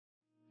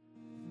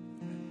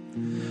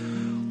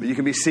But you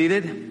can be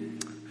seated.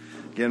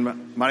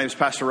 Again, my name is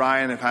Pastor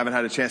Ryan. If I haven't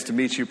had a chance to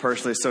meet you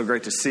personally, it's so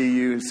great to see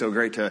you. It's so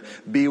great to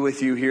be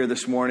with you here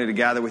this morning, to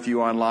gather with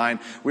you online.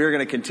 We are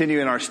going to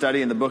continue in our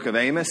study in the book of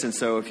Amos. And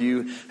so if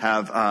you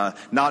have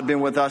not been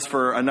with us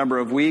for a number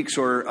of weeks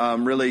or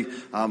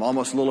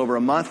almost a little over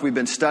a month, we've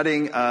been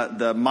studying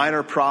the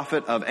minor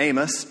prophet of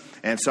Amos.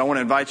 And so I want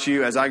to invite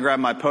you, as I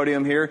grab my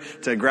podium here,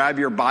 to grab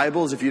your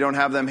Bibles if you don't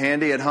have them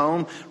handy at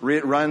home.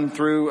 Run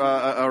through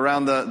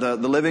around the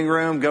living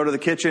room, go to the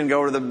kitchen,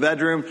 go to the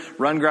bedroom,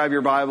 grab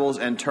your Bibles,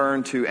 and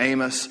turn to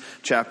Amos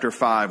chapter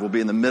 5. We'll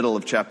be in the middle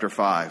of chapter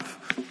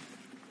 5.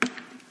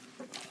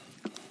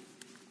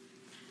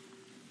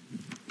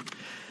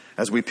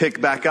 As we pick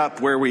back up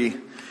where we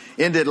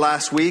ended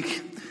last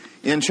week,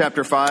 in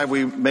chapter 5,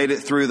 we made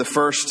it through the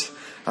first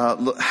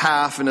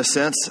half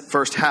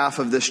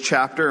of this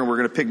chapter, and we're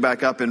going to pick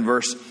back up in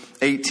verse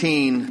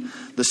 18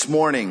 this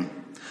morning.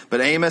 But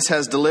Amos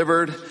has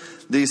delivered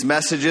these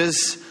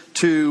messages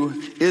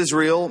to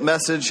Israel,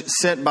 message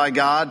sent by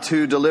God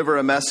to deliver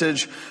a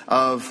message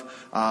of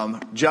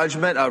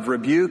judgment, of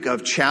rebuke,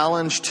 of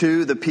challenge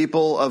to the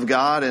people of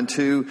God and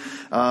to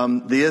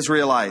the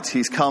Israelites.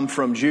 He's come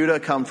from Judah,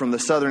 come from the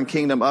southern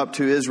kingdom up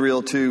to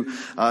Israel to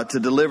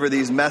deliver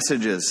these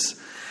messages.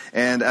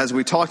 And as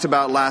we talked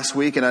about last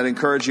week, and I'd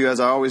encourage you, as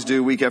I always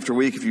do week after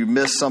week, if you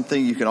missed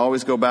something, you can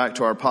always go back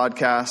to our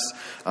podcast.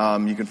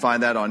 You can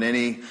find that on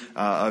any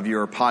of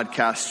your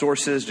podcast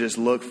sources. Just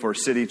look for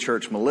City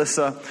Church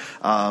Melissa,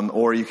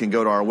 or you can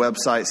go to our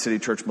website,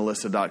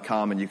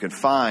 citychurchmelissa.com, and you can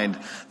find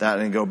that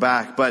and go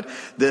back. But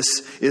this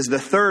is the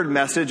third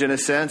message, in a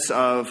sense,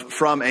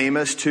 from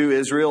Amos to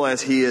Israel,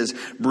 as he is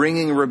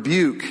bringing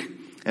rebuke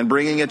and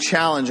bringing a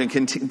challenge and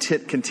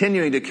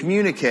continuing to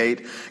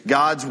communicate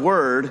God's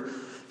word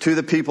to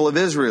the people of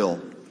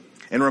Israel,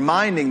 and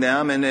reminding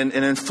them and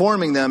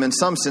informing them in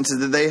some senses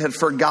that they had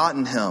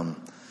forgotten him,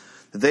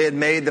 that they had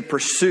made the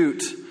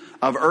pursuit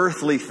of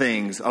earthly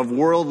things, of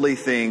worldly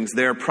things,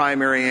 their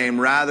primary aim,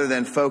 rather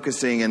than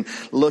focusing and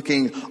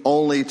looking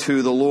only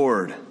to the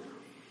Lord.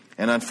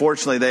 And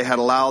unfortunately, they had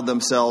allowed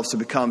themselves to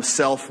become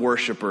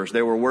self-worshipers.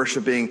 They were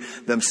worshiping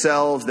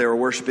themselves. They were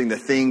worshiping the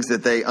things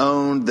that they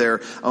owned,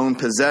 their own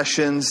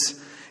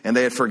possessions, and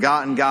they had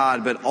forgotten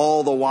God, but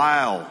all the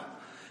while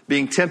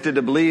being tempted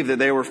to believe that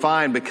they were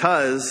fine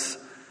because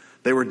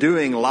they were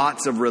doing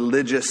lots of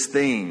religious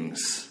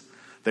things.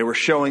 They were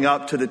showing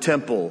up to the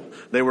temple.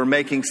 They were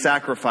making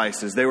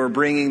sacrifices. They were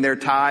bringing their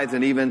tithes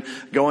and even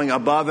going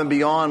above and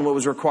beyond what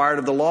was required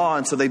of the law.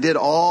 And so they did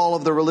all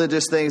of the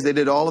religious things. They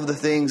did all of the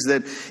things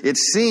that it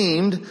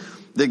seemed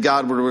that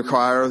God would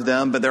require of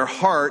them, but their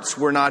hearts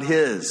were not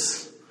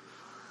his.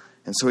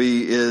 And so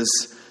he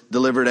is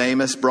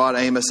brought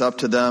Amos up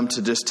to them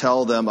to just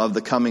tell them of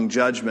the coming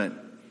judgment.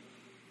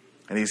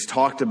 And he's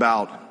talked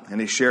about, and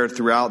he shared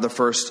throughout the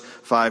first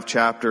 5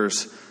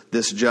 chapters,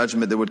 this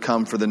judgment that would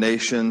come for the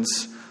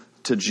nations,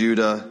 to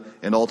Judah,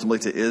 and ultimately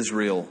to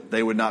Israel.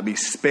 They would not be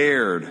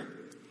spared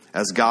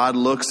as God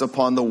looks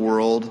upon the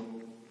world,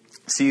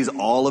 sees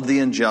all of the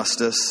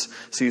injustice,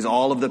 sees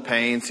all of the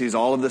pain, sees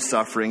all of the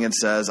suffering, and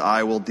says,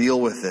 I will deal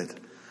with it.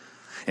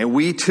 And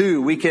we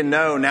too, we can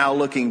know now,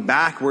 looking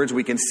backwards,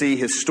 we can see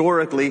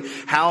historically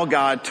how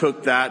God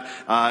took that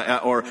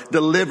or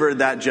delivered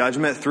that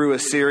judgment through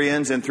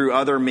Assyrians and through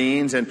other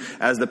means. And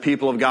as the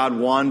people of God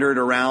wandered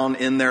around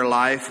in their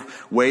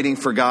life, waiting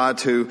for God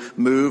to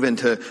move and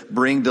to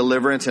bring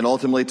deliverance and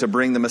ultimately to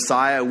bring the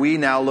Messiah, we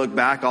now look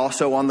back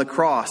also on the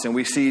cross and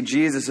we see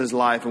Jesus'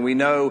 life, and we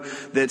know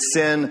that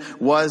sin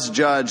was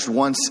judged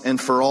once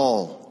and for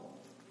all.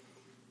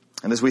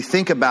 And as we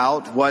think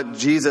about what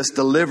Jesus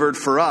delivered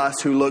for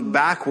us, who look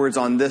backwards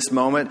on this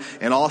moment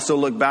and also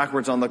look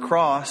backwards on the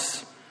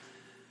cross,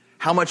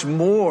 how much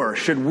more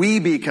should we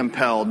be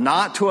compelled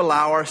not to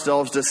allow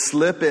ourselves to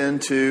slip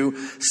into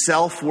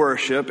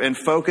self-worship and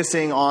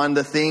focusing on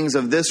the things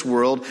of this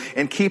world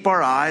and keep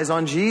our eyes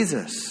on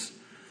Jesus?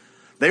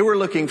 They were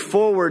looking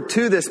forward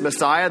to this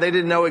Messiah. They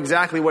didn't know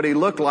exactly what he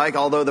looked like,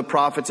 although the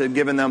prophets had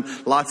given them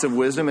lots of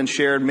wisdom and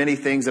shared many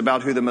things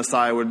about who the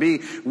Messiah would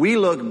be. We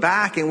look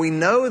back and we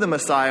know the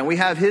Messiah and we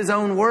have his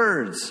own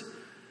words.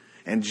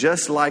 And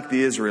just like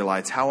the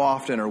Israelites, how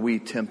often are we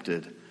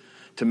tempted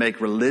to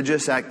make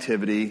religious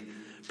activity,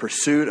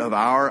 pursuit of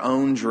our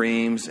own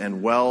dreams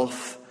and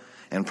wealth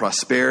and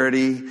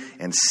prosperity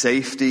and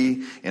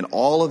safety and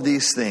all of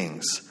these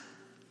things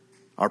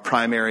our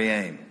primary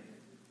aim?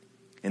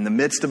 In the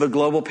midst of a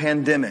global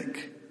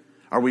pandemic,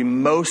 are we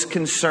most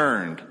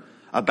concerned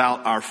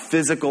about our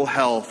physical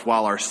health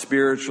while our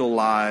spiritual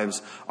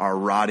lives are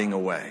rotting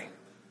away?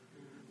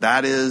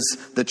 That is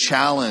the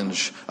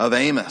challenge of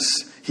Amos.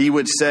 He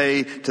would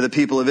say to the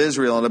people of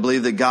Israel, and I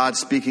believe that God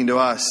speaking to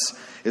us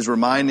is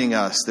reminding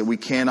us that we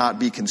cannot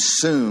be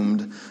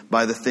consumed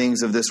by the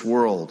things of this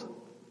world.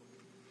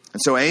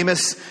 And so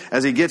Amos,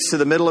 as he gets to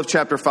the middle of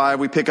chapter 5,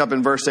 we pick up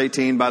in verse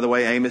 18. By the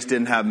way, Amos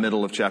didn't have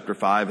middle of chapter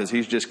 5 as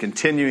he's just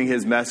continuing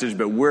his message,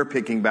 but we're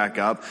picking back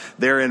up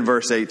there in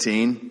verse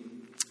 18.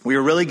 We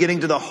are really getting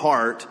to the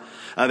heart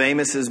of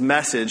Amos's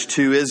message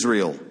to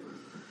Israel.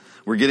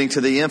 We're getting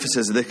to the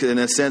emphasis that, in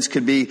a sense,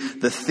 could be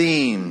the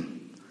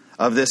theme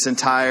of this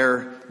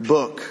entire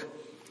book.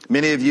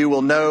 Many of you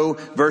will know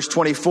verse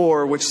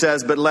 24, which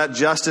says, "But let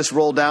justice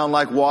roll down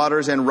like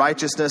waters and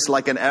righteousness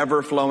like an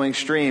ever-flowing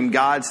stream."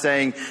 God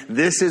saying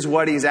this is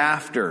what He's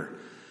after.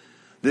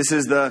 This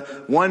is the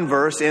one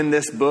verse in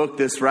this book,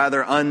 this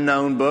rather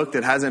unknown book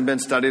that hasn't been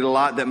studied a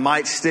lot, that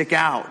might stick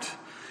out.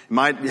 It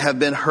might have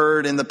been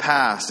heard in the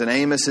past. And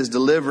Amos is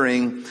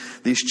delivering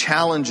these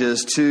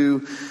challenges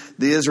to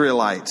the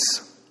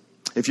Israelites.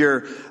 If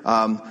you're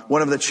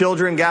one of the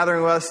children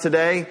gathering with us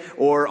today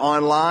or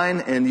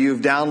online and you've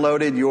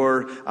downloaded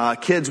your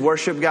kids'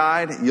 worship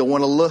guide, you'll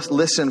want to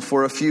listen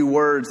for a few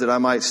words that I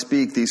might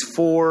speak. These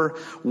 4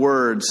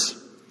 words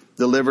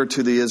delivered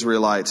to the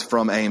Israelites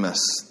from Amos.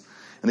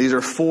 And these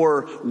are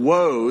 4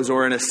 woes,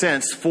 or in a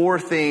sense, 4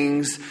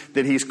 things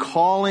that he's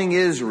calling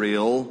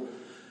Israel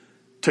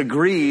to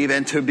grieve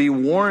and to be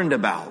warned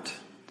about.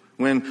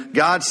 When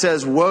God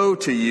says, "Woe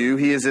to you,"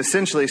 He is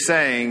essentially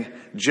saying,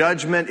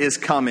 judgment is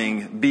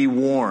coming. Be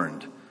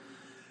warned.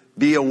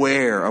 Be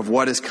aware of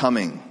what is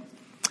coming.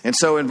 And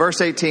so in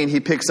verse 18, he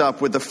picks up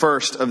with the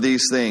first of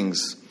these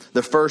things.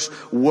 The first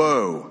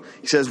woe.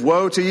 He says,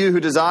 "Woe to you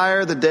who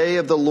desire the day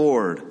of the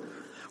Lord."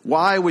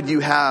 Why would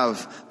you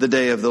have the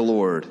day of the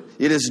Lord?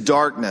 It is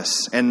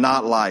darkness and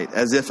not light,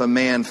 as if a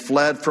man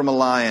fled from a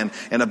lion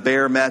and a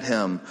bear met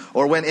him,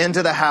 or went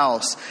into the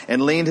house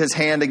and leaned his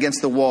hand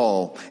against the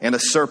wall and a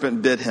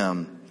serpent bit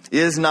him.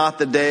 Is not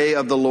the day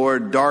of the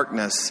Lord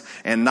darkness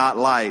and not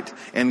light,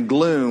 and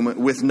gloom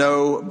with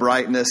no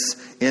brightness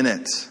in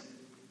it?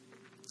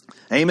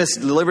 Amos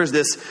delivers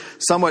this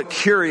somewhat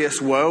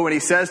curious woe, and he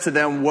says to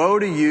them, "Woe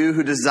to you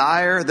who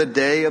desire the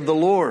day of the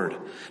Lord."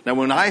 Now,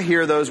 when I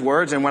hear those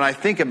words and when I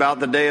think about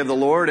the day of the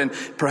Lord, and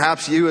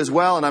perhaps you as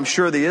well, and I'm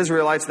sure the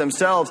Israelites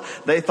themselves,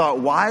 they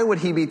thought, why would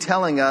he be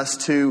telling us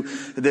to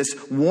this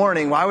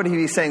warning? Why would he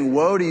be saying,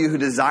 "Woe to you who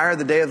desire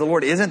the day of the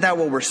Lord"? Isn't that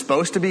what we're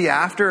supposed to be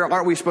after?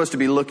 Aren't we supposed to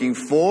be looking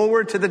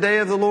forward to the day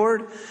of the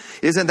Lord?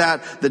 Isn't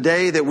that the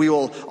day that we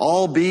will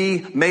all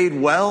be made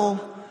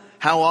well?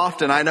 How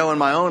often, I know in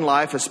my own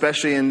life,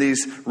 especially in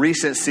these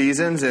recent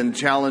seasons and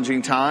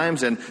challenging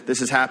times, and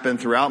this has happened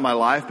throughout my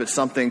life, but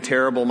something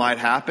terrible might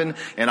happen,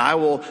 and I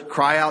will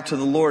cry out to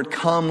the Lord,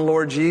 "Come,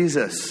 Lord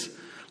Jesus.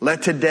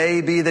 Let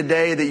today be the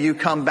day that you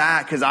come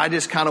back, because I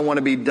just kind of want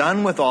to be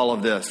done with all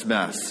of this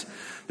mess.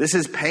 This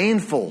is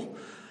painful.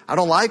 I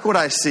don't like what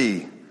I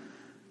see."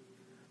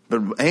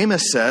 But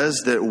Amos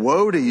says that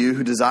woe to you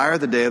who desire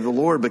the day of the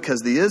Lord,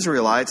 because the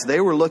Israelites, they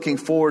were looking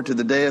forward to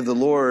the day of the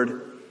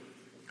Lord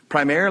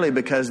primarily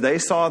because they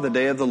saw the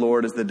day of the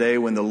Lord as the day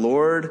when the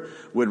Lord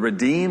would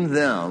redeem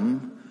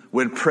them,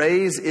 would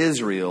praise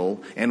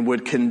Israel, and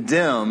would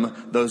condemn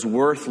those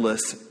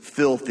worthless,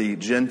 filthy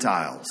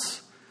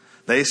Gentiles.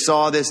 They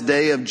saw this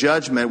day of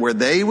judgment where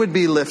they would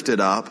be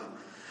lifted up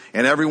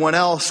and everyone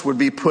else would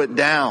be put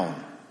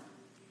down.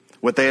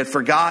 What they had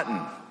forgotten,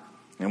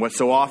 and what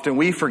so often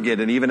we forget,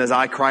 and even as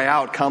I cry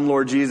out, "Come,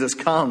 Lord Jesus,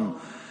 come,"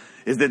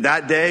 is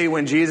that day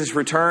when Jesus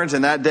returns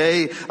and that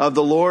day of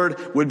the Lord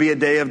would be a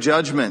day of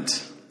judgment.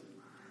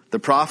 The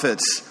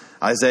prophets,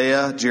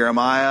 Isaiah,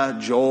 Jeremiah,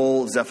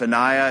 Joel,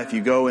 Zephaniah, if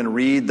you go and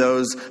read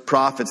those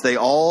prophets, they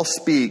all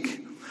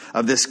speak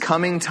of this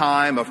coming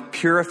time of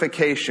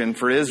purification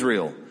for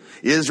Israel.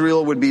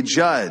 Israel would be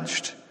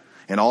judged.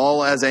 And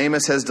all, as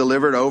Amos has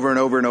delivered over and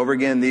over and over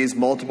again, these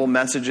multiple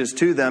messages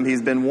to them,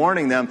 he's been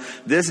warning them,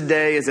 this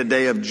day is a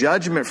day of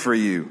judgment for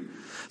you.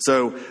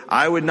 So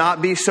I would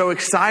not be so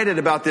excited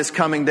about this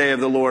coming day of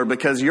the Lord,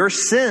 because your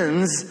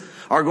sins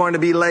are going to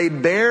be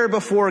laid bare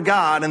before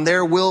God, and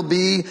there will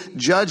be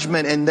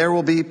judgment and there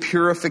will be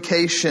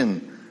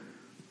purification.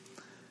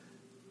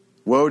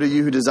 Woe to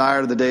you who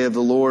desire the day of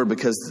the Lord,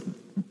 because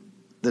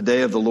the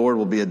day of the Lord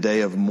will be a day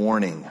of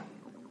mourning.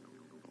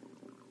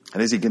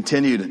 And as he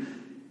continued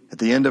at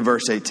the end of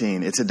verse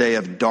 18, it's a day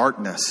of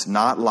darkness,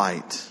 not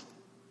light.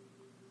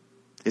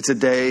 It's a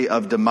day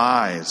of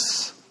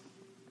demise,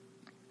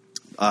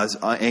 as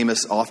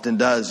Amos often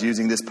does,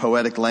 using this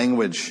poetic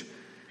language.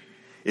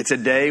 It's a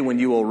day when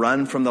you will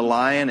run from the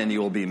lion and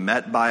you will be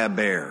met by a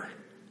bear.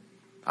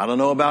 I don't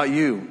know about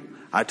you.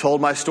 I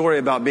told my story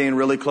about being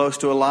really close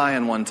to a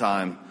lion one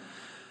time.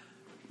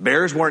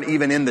 Bears weren't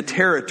even in the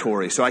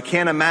territory, so I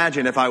can't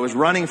imagine if I was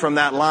running from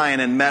that lion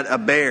and met a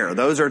bear.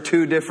 Those are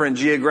two different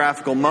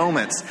geographical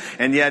moments.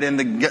 And yet in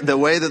the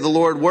way that the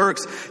Lord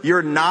works,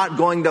 you're not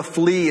going to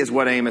flee, is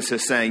what Amos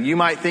is saying. You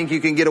might think you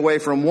can get away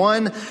from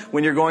one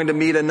when you're going to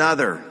meet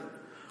another.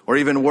 Or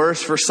even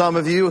worse for some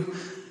of you,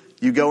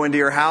 you go into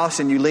your house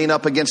and you lean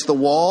up against the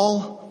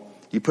wall.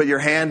 You put your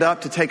hand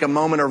up to take a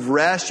moment of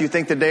rest. You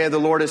think the day of the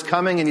Lord is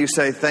coming and you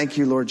say, "Thank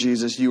you, Lord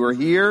Jesus, you are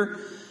here."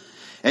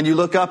 And you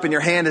look up and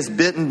your hand is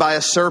bitten by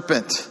a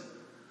serpent.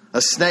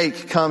 A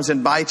snake comes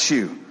and bites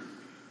you.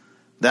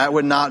 That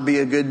would not be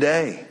a good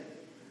day.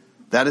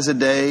 That is a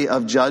day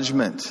of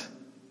judgment.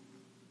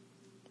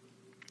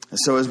 And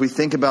so as we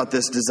think about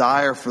this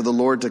desire for the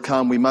Lord to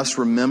come, we must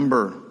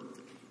remember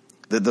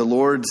that the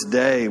Lord's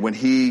day, when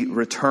He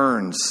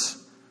returns,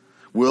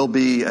 will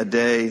be a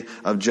day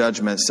of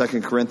judgment.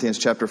 2 Corinthians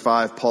chapter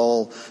 5,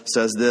 Paul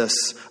says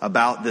this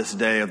about this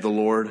day of the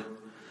Lord.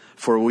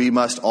 For we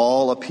must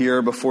all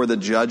appear before the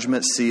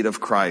judgment seat of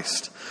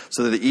Christ,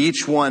 so that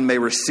each one may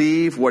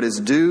receive what is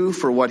due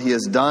for what he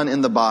has done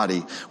in the body,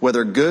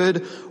 whether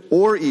good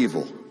or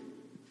evil.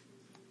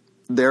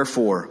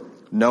 Therefore,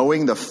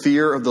 knowing the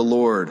fear of the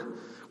Lord,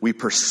 we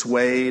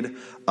persuade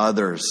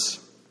others.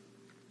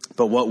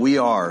 But what we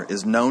are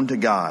is known to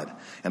God,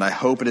 and I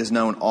hope it is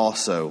known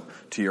also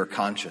to your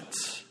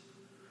conscience.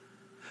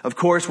 Of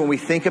course, when we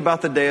think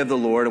about the day of the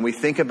Lord and we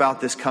think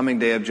about this coming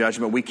day of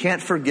judgment, we can't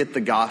forget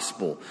the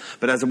gospel.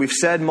 But as we've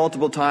said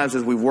multiple times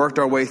as we've worked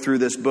our way through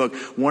this book,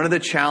 one of the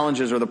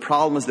challenges or the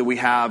problems that we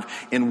have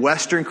in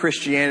Western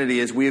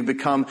Christianity is we have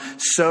become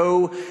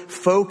so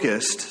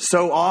focused,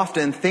 so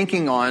often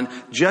thinking on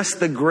just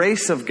the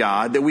grace of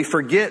God that we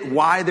forget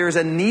why there's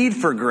a need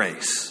for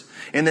grace.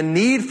 And the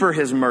need for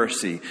His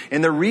mercy.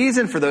 And the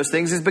reason for those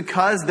things is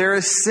because there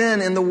is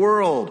sin in the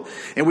world.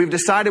 And we've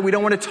decided we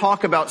don't want to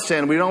talk about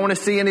sin. We don't want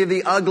to see any of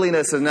the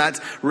ugliness. And that's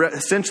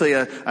essentially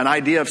an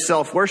idea of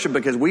self-worship,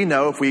 because we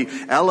know if we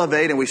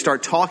elevate and we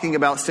start talking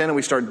about sin and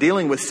we start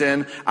dealing with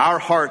sin, our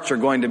hearts are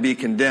going to be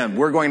condemned.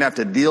 We're going to have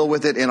to deal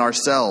with it in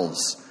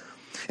ourselves.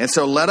 And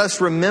so let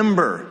us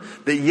remember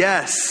that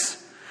yes,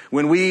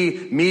 when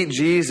we meet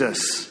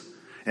Jesus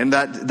and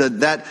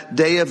that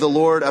day of the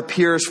Lord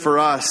appears for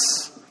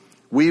us,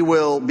 we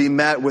will be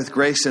met with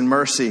grace and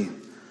mercy,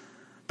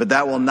 but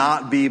that will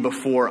not be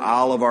before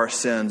all of our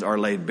sins are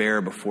laid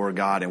bare before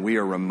God, and we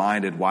are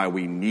reminded why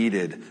we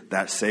needed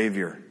that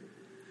Savior.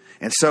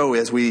 And so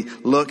as we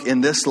look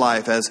in this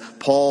life, as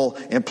Paul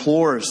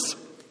implores,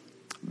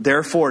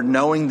 therefore,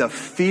 knowing the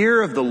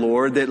fear of the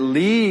Lord that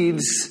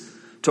leads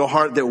to a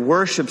heart that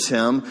worships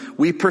Him,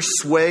 we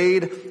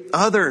persuade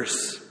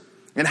others.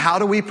 And how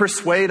do we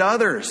persuade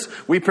others?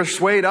 We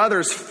persuade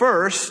others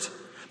first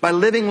by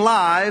living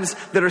lives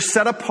that are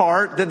set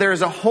apart, that there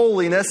is a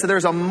holiness, that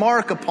there's a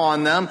mark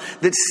upon them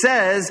that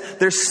says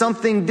there's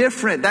something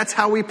different. That's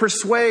how we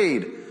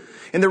persuade.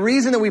 And the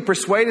reason that we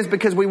persuade is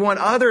because we want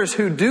others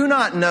who do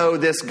not know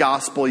this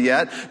gospel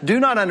yet, do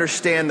not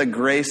understand the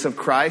grace of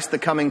Christ, the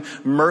coming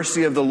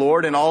mercy of the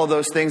Lord, and all of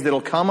those things that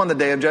will come on the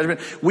day of judgment.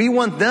 We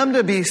want them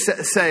to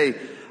say,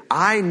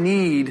 I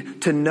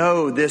need to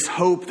know this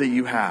hope that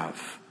you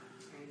have.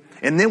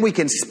 And then we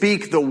can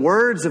speak the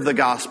words of the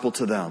gospel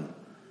to them.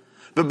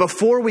 But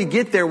before we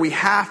get there, we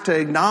have to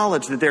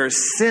acknowledge that there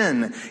is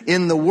sin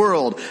in the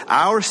world,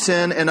 our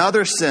sin and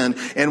other sin.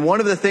 And one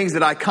of the things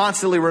that I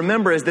constantly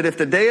remember is that if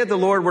the day of the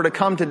Lord were to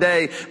come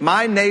today,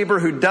 my neighbor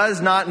who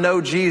does not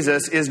know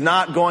Jesus is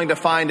not going to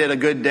find it a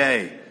good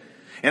day.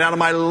 And out of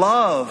my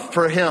love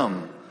for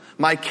him,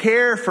 my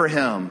care for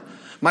him,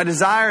 my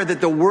desire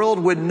that the world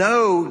would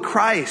know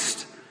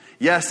Christ,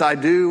 yes, I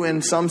do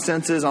in some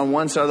senses on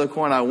one side of the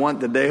coin. I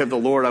want the day of the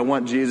Lord. I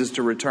want Jesus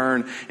to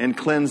return and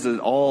cleanse it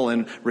all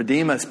and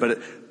redeem us. But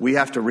we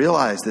have to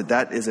realize that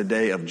that is a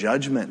day of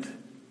judgment.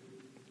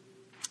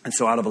 And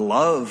so out of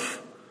love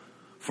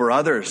for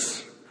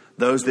others,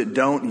 those that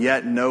don't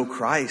yet know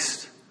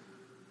Christ,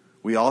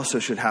 we also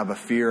should have a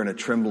fear and a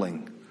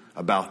trembling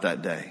about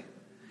that day.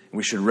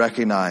 We should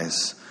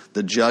recognize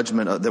the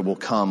judgment that will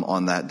come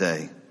on that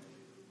day.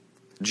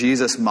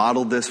 Jesus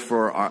modeled this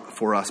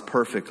for us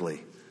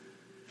perfectly.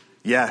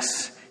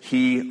 Yes,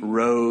 He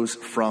rose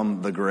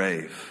from the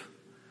grave.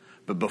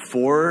 But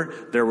before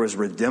there was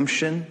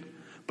redemption,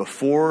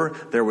 before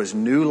there was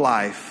new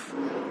life,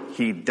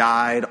 He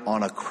died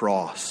on a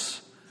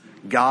cross.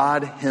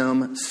 God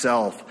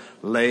Himself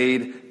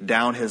laid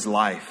down His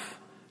life.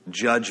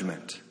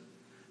 Judgment.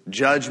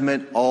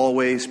 Judgment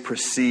always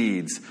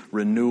precedes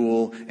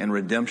renewal and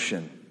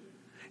redemption.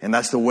 And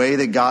that's the way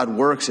that God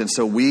works. And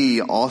so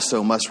we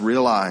also must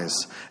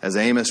realize, as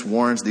Amos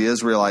warns the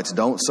Israelites,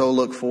 don't so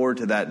look forward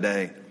to that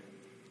day.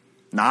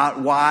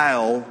 Not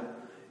while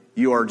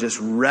you are just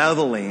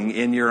reveling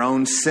in your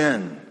own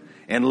sin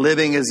and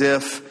living as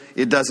if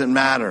it doesn't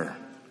matter.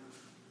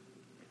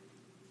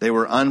 They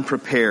were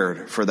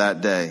unprepared for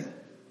that day.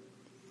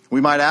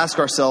 We might ask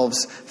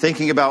ourselves,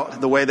 thinking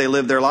about the way they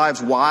lived their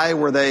lives, why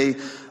were they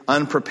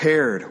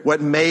unprepared?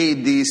 What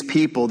made these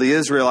people, the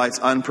Israelites,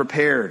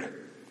 unprepared?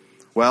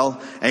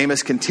 Well,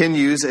 Amos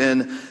continues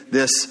in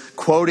this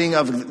quoting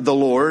of the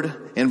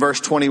Lord in verse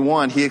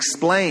 21. He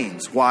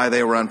explains why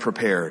they were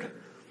unprepared.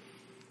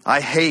 I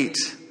hate,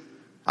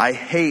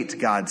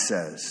 God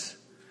says.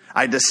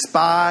 I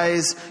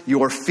despise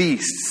your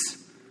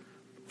feasts.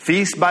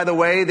 Feasts, by the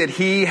way, that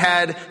He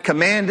had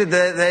commanded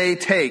that they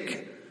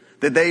take,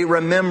 that they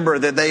remember,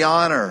 that they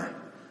honor.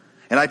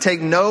 And I take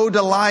no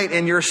delight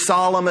in your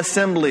solemn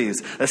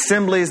assemblies.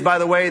 Assemblies, by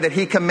the way, that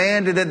He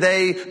commanded that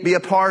they be a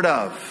part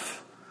of.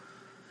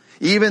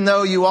 Even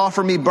though you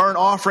offer me burnt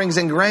offerings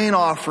and grain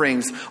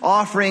offerings,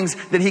 offerings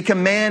that He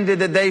commanded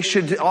that they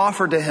should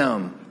offer to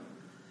Him,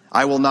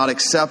 I will not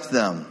accept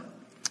them.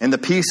 And the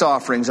peace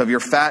offerings of your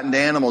fattened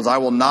animals, I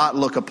will not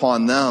look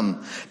upon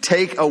them.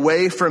 Take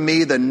away from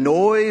me the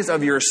noise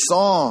of your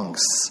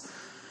songs.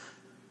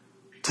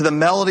 To the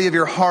melody of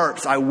your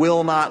harps, I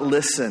will not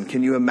listen.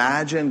 Can you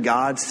imagine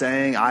God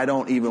saying, I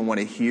don't even want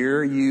to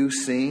hear you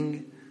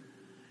sing?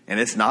 And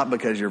it's not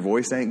because your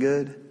voice ain't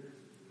good.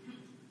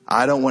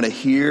 I don't want to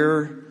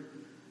hear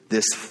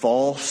this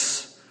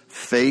false,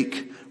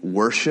 fake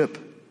worship.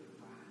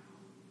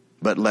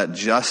 But let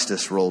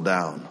justice roll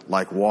down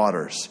like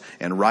waters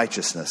and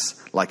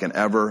righteousness like an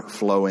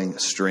ever-flowing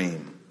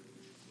stream.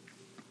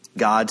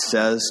 God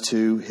says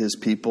to his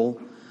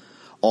people,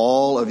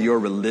 all of your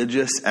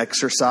religious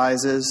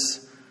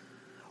exercises,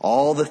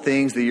 all the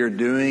things that you're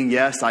doing,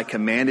 yes, I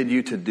commanded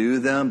you to do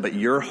them, but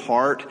your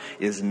heart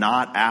is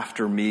not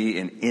after me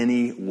in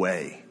any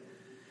way.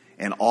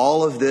 And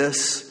all of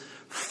this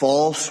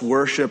false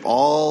worship,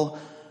 all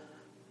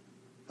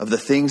of the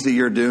things that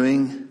you're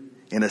doing,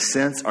 in a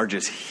sense, are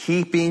just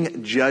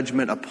heaping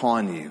judgment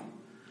upon you.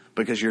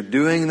 Because you're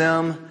doing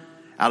them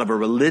out of a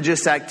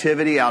religious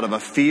activity, out of a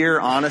fear,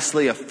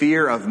 honestly, a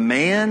fear of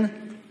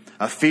man,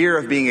 a fear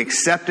of being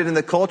accepted in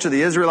the culture.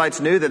 The Israelites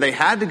knew that they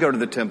had to go to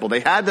the temple. They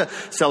had to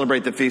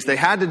celebrate the feast. They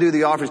had to do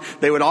the offerings.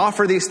 They would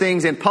offer these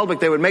things in public.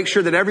 They would make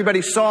sure that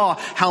everybody saw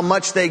how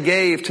much they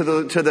gave to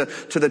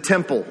the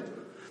temple.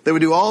 They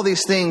would do all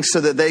these things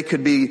so that they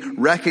could be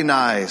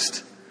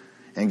recognized.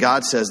 And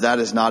God says, that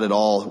is not at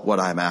all what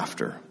I'm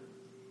after.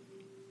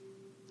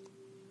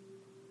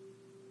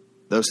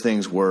 Those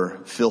things were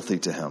filthy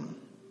to him.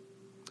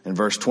 In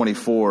verse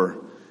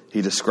 24,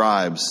 he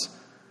describes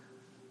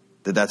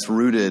that that's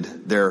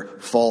rooted their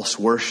false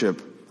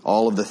worship,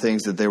 all of the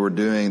things that they were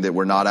doing that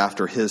were not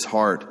after his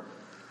heart.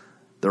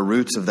 The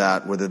roots of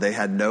that were that they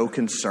had no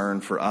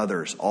concern for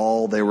others.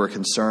 All they were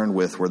concerned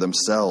with were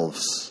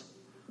themselves.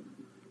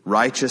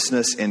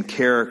 Righteousness in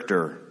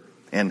character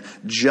and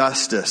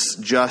justice,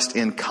 just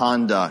in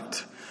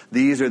conduct.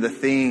 These are the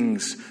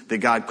things that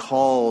God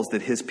calls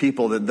that his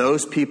people, that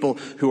those people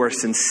who are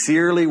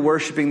sincerely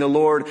worshiping the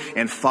Lord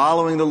and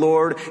following the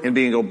Lord and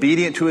being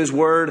obedient to his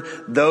word,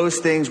 those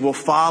things will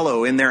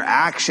follow in their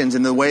actions,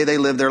 in the way they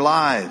live their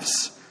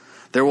lives.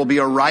 There will be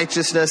a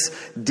righteousness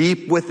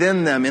deep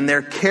within them, in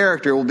their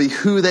character. It will be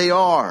who they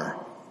are.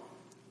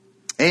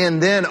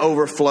 And then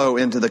overflow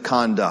into the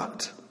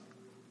conduct.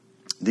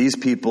 These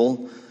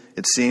people,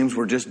 it seems,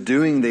 were just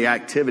doing the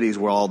activities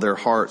while all their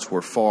hearts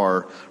were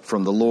far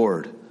from the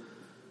Lord.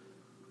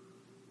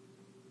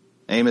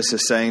 Amos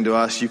is saying to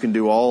us, you can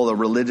do all the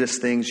religious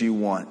things you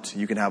want.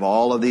 You can have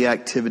all of the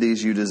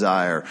activities you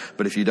desire.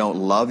 But if you don't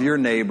love your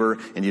neighbor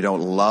and you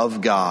don't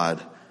love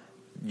God,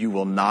 you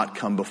will not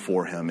come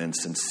before him in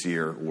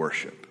sincere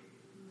worship.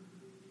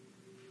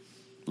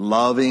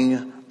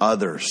 Loving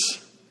others.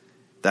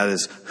 That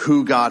is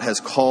who God has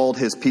called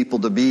his people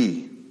to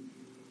be.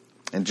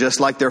 And just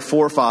like their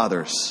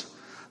forefathers,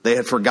 they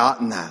had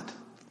forgotten that.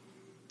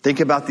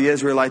 Think about the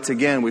Israelites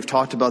again. We've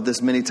talked about this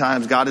many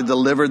times. God had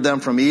delivered them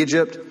from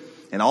Egypt.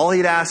 And all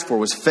he'd asked for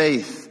was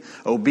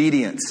faith,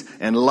 obedience,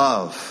 and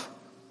love.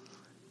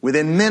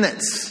 Within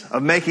minutes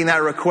of making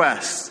that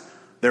request,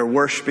 they're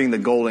worshiping the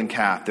golden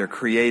calf. They're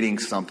creating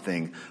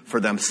something for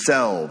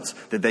themselves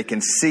that they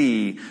can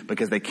see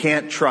because they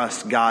can't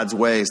trust God's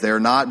ways. They are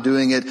not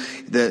doing it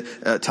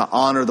to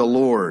honor the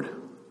Lord.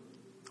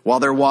 While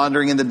they're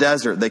wandering in the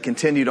desert, they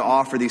continue to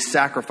offer these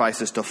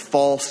sacrifices to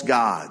false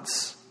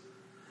gods,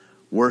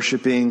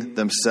 worshiping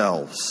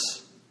themselves.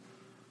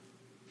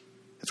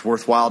 It's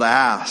worthwhile to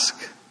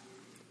ask,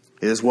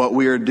 is what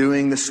we are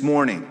doing this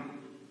morning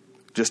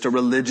just a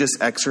religious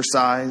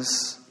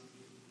exercise?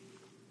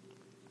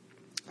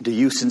 Do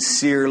you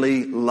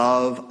sincerely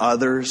love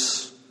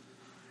others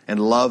and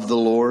love the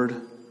Lord?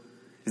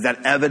 Is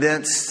that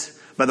evidenced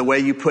by the way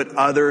you put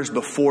others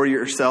before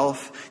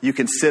yourself? You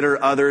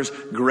consider others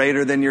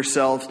greater than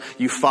yourself.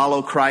 You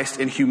follow Christ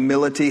in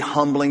humility,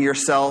 humbling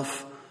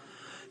yourself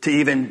to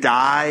even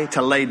die,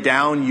 to lay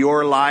down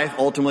your life.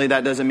 Ultimately,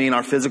 that doesn't mean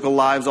our physical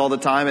lives all the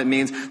time. It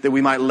means that we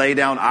might lay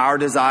down our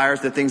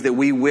desires, the things that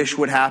we wish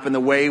would happen,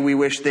 the way we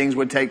wish things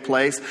would take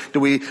place.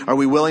 Are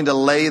we willing to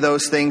lay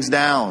those things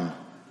down?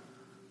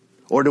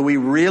 Or do we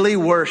really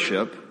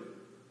worship,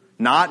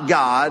 not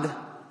God,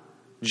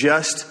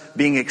 just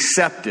being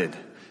accepted,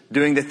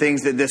 doing the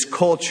things that this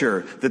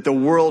culture, that the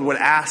world would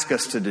ask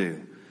us to do?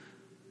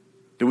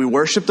 Do we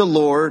worship the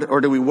Lord, or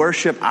do we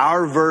worship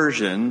our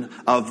version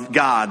of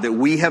God that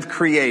we have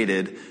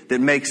created that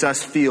makes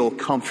us feel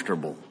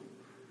comfortable,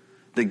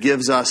 that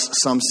gives us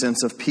some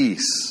sense of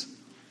peace?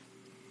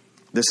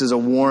 This is a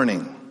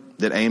warning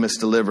that Amos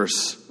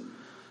delivers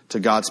to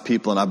God's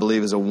people, and I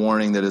believe is a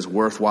warning that is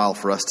worthwhile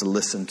for us to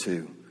listen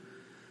to.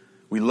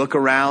 We look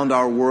around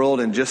our world,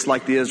 and just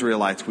like the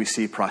Israelites, we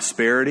see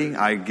prosperity.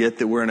 I get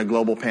that we're in a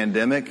global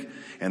pandemic,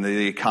 and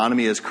the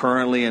economy is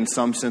currently in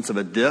some sense of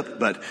a dip,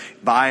 but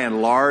by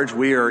and large,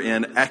 we are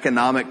in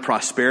economic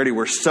prosperity.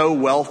 We're so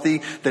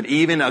wealthy that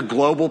even a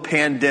global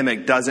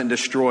pandemic doesn't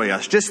destroy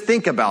us. Just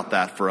think about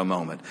that for a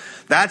moment.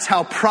 That's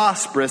how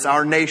prosperous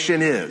our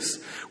nation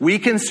is. We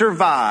can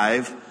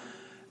survive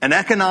an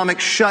economic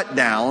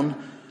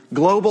shutdown,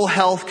 global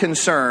health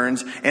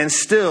concerns, and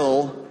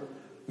still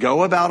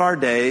go about our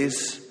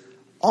days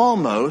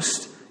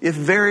almost, if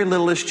very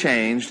little has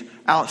changed,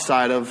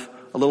 outside of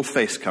a little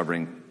face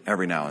covering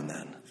every now and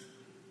then.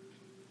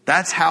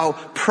 That's how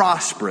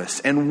prosperous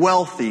and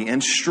wealthy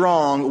and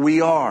strong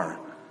we are.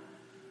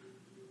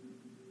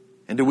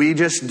 And do we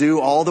just do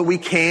all that we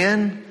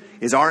can?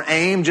 Is our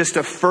aim just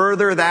to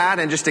further that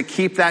and just to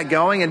keep that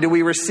going? And do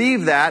we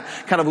receive that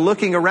kind of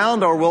looking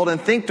around our world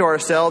and think to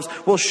ourselves,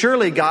 well,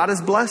 surely God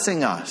is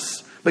blessing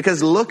us.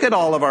 Because look at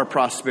all of our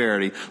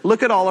prosperity.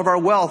 Look at all of our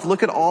wealth.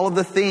 Look at all of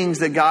the things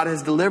that God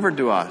has delivered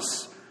to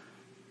us.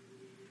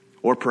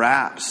 Or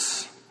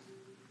perhaps,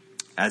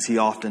 as He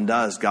often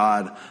does,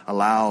 God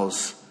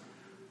allows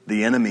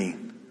the enemy,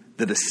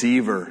 the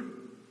deceiver,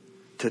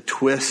 to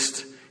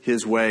twist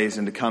His ways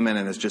and to come in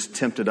and has just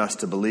tempted us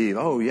to believe,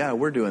 oh yeah,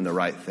 we're doing the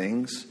right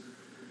things.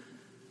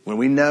 When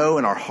we know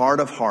in our heart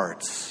of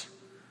hearts,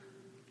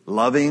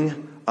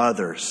 loving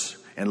others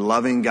and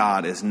loving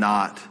God is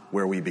not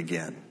where we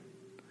begin.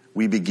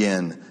 We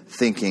begin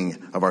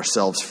thinking of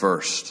ourselves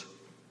first.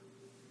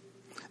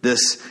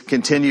 This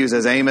continues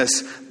as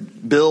Amos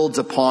builds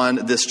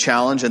upon this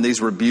challenge and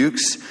these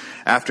rebukes.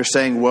 After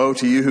saying, woe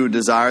to you who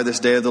desire this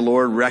day of the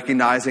Lord,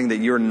 recognizing that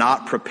you're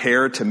not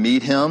prepared to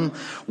meet Him.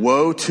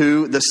 Woe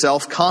to the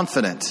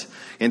self-confident.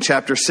 In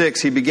chapter 6,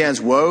 he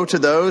begins, woe to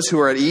those who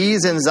are at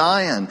ease in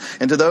Zion,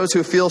 and to those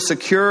who feel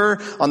secure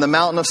on the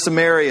mountain of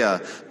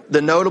Samaria,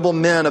 the notable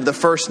men of the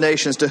first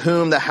nations to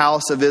whom the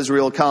house of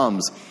Israel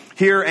comes.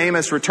 Here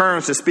Amos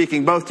returns to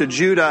speaking both to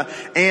Judah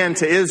and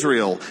to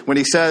Israel. When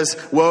he says,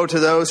 woe to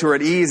those who are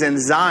at ease in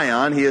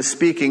Zion, he is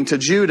speaking to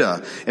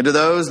Judah. And to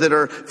those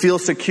that feel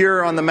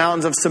secure on the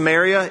mountains of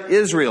Samaria,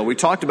 Israel. We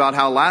talked about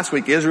how last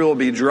week Israel will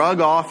be drug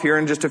off here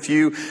in just a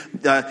few,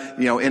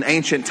 in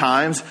ancient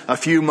times, a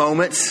few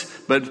moments.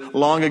 But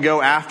long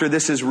ago after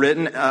this is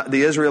written,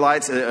 the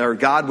Israelites, or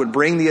God would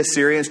bring the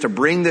Assyrians to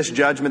bring this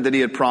judgment that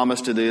He had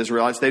promised to the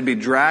Israelites. They'd be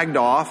dragged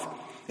off.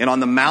 And on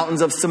the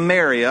mountains of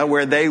Samaria,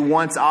 where they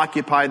once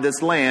occupied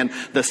this land,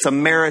 the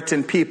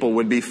Samaritan people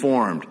would be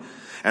formed.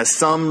 As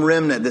some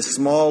remnant, this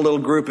small little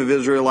group of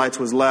Israelites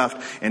was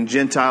left, and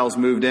Gentiles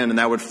moved in, and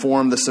that would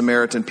form the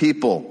Samaritan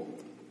people.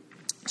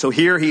 So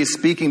here he's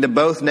speaking to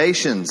both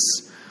nations,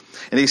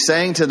 and he's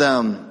saying to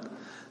them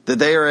that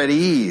they are at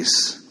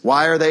ease.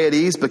 Why are they at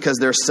ease? Because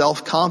they're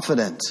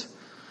self-confident.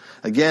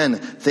 Again,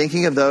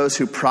 thinking of those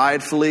who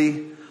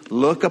pridefully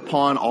look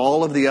upon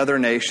all of the other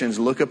nations,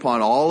 look upon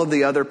all of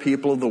the other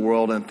people of the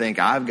world and think,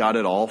 I've got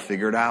it all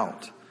figured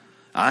out.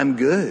 I'm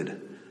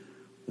good.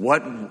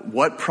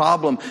 What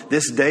problem,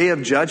 this day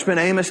of judgment,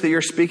 Amos, that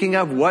you're speaking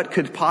of, what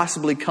could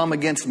possibly come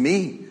against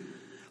me?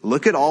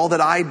 Look at all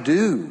that I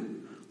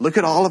do. Look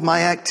at all of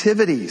my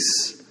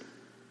activities.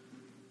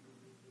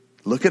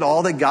 Look at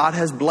all that God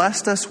has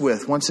blessed us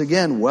with. Once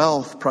again,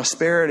 wealth,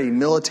 prosperity,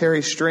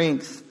 military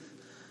strength.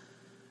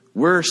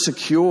 We're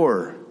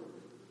secure.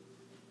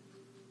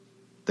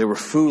 They were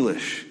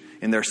foolish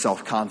in their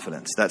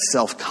self-confidence. That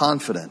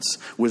self-confidence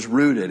was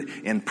rooted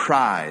in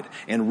pride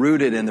and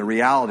rooted in the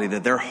reality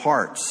that their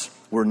hearts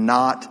were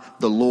not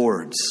the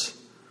Lord's.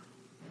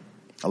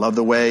 I love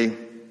the way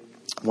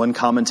one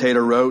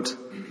commentator wrote,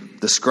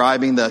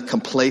 describing the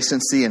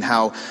complacency and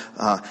how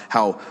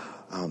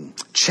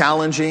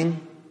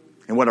challenging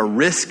and what a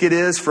risk it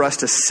is for us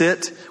to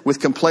sit with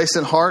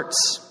complacent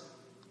hearts.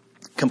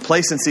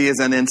 Complacency is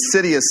an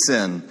insidious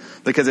sin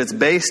because it's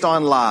based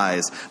on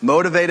lies,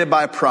 motivated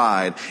by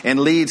pride, and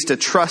leads to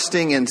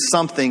trusting in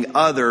something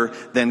other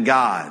than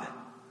God.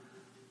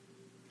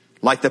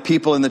 Like the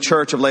people in the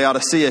church of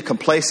Laodicea,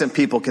 complacent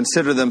people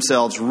consider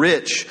themselves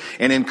rich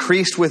and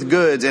increased with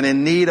goods and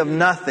in need of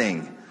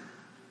nothing.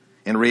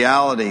 In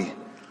reality,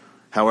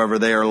 however,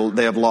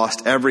 they have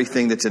lost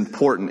everything that's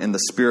important in the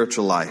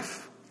spiritual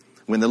life.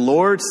 When the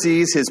Lord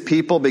sees His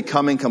people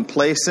becoming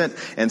complacent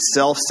and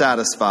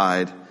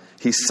self-satisfied,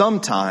 He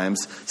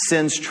sometimes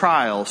sends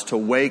trials to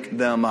wake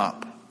them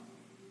up.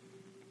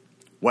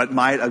 What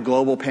might a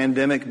global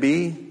pandemic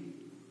be?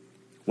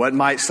 What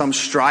might some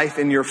strife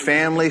in your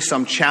family,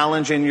 some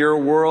challenge in your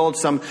world,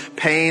 some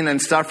pain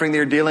and suffering that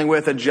you're dealing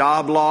with, a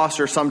job loss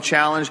or some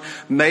challenge?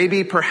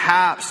 Maybe,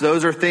 perhaps,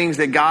 those are things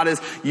that God is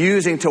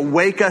using to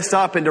wake us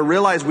up and to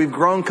realize we've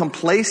grown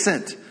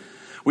complacent.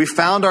 We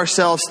found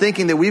ourselves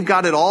thinking that we've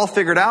got it all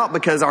figured out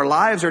because our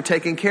lives are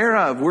taken care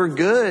of. We're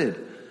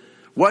good.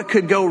 What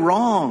could go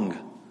wrong?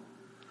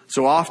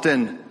 So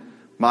often,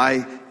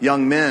 my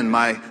young men,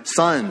 my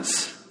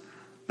sons,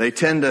 they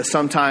tend to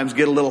sometimes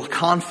get a little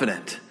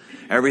confident.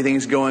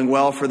 Everything's going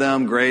well for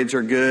them. Grades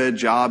are good.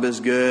 Job is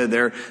good.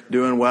 They're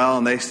doing well.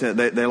 And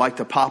they like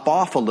to pop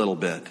off a little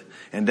bit.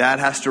 And Dad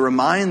has to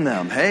remind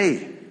them,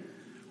 hey,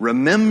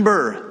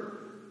 remember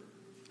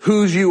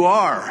whose you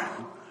are.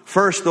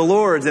 First the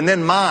Lord's and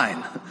then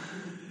mine.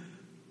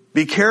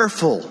 Be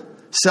careful.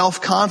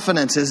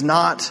 Self-confidence is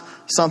not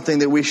something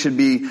that we should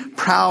be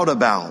proud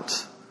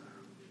about.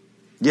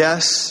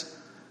 Yes,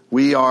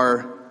 we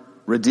are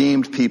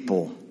redeemed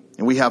people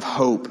and we have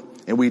hope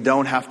and we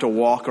don't have to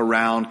walk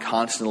around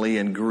constantly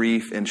in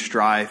grief and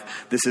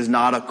strife. This is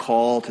not a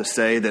call to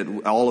say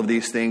that all of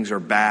these things are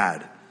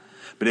bad.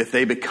 But if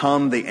they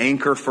become the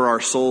anchor for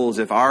our souls,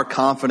 if our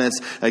confidence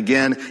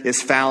again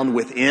is found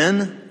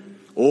within,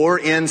 or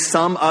in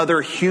some other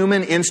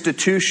human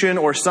institution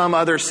or some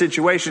other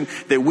situation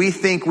that we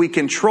think we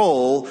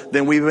control,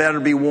 then we better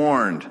be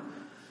warned.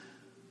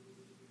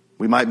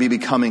 We might be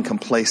becoming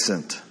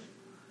complacent,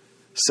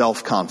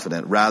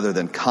 self-confident, rather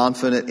than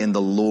confident in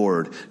the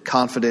Lord,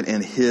 confident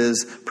in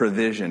His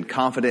provision,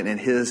 confident in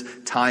His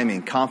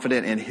timing,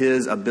 confident in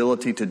His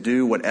ability to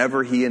do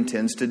whatever He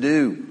intends to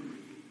do.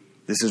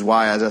 This is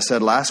why, as I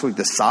said last week,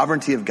 the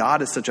sovereignty of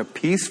God is such a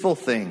peaceful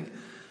thing,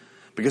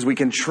 because we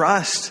can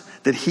trust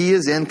that He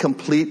is in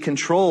complete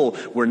control.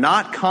 We're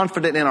not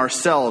confident in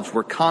ourselves.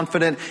 We're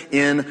confident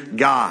in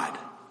God.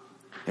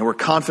 And we're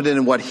confident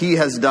in what He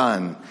has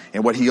done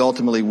and what He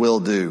ultimately will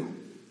do.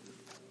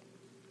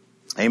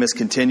 Amos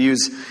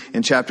continues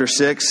in chapter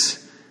 6.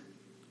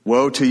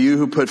 Woe to you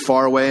who put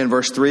far away, in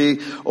verse 3,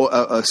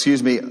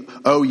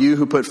 O you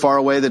who put far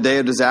away the day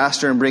of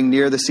disaster and bring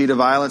near the seat of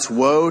violence.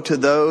 Woe to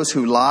those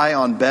who lie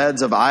on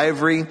beds of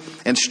ivory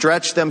and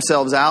stretch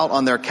themselves out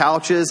on their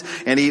couches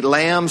and eat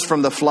lambs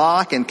from the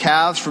flock and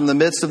calves from the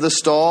midst of the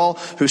stall,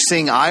 who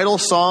sing idle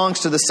songs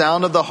to the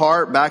sound of the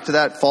harp, back to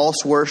that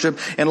false worship,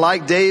 and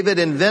like David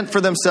invent for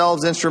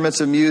themselves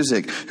instruments of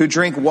music, who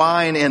drink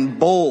wine in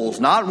bowls,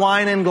 not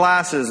wine in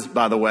glasses,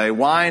 by the way,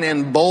 wine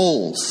in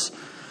bowls,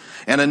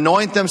 and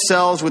anoint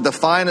themselves with the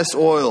finest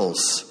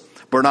oils,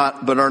 but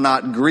are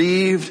not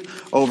grieved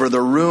over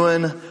the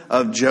ruin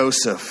of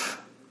Joseph.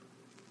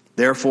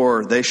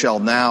 Therefore, they shall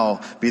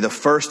now be the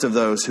first of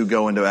those who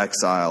go into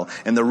exile,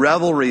 and the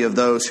revelry of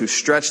those who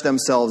stretch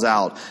themselves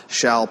out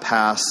shall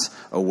pass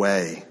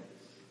away.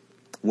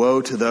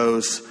 Woe to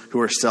those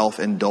who are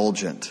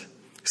self-indulgent.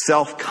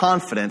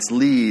 Self-confidence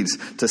leads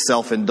to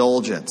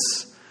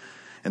self-indulgence.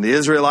 And the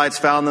Israelites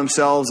found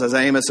themselves, as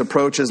Amos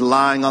approaches,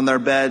 lying on their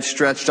beds,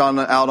 stretched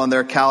out on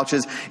their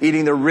couches,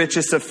 eating the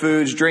richest of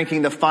foods,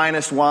 drinking the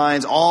finest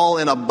wines, all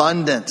in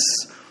abundance.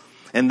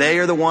 And they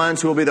are the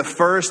ones who will be the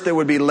first that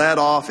would be led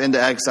off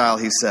into exile,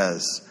 he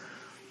says.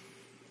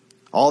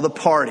 All the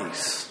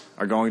parties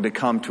are going to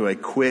come to a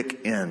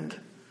quick end.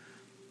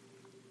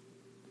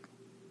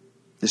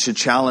 This should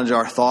challenge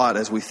our thought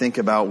as we think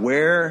about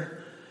where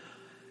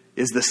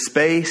is the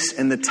space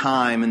and the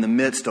time in the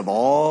midst of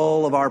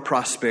all of our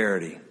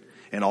prosperity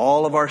and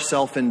all of our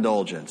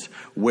self-indulgence.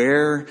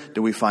 Where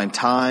do we find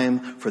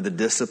time for the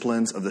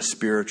disciplines of the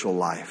spiritual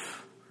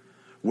life?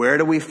 Where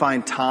do we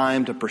find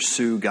time to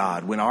pursue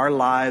God when our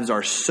lives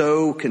are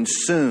so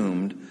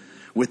consumed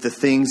with the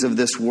things of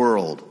this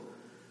world?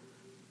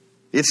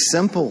 It's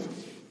simple.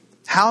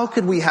 How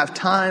could we have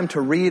time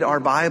to read our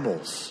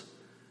Bibles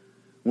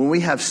when we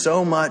have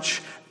so much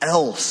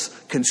else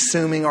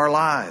consuming our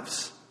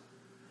lives?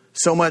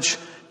 So much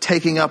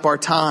taking up our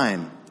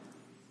time.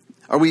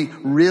 Are we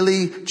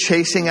really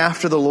chasing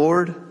after the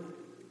Lord?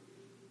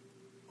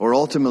 Or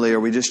ultimately, are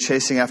we just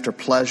chasing after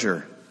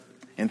pleasure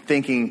and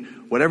thinking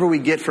whatever we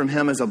get from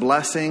Him is a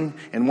blessing,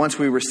 and once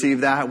we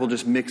receive that, we'll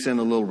just mix in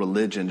a little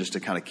religion just to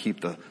kind of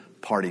keep the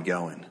party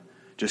going,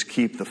 just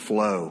keep the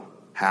flow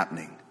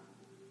happening?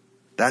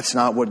 That's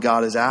not what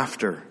God is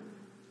after.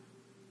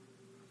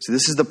 So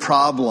this is the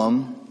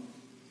problem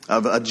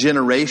of a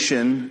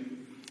generation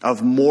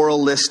of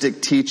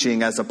moralistic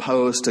teaching as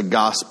opposed to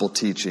gospel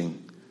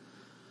teaching.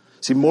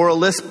 See,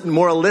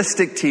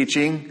 moralistic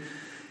teaching,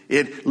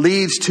 it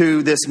leads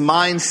to this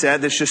mindset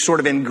that's just sort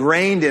of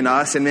ingrained in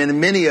us. And in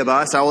many of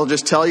us, I will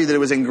just tell you that it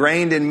was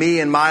ingrained in me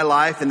in my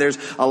life. And there's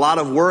a lot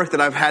of work that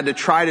I've had to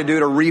try to do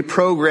to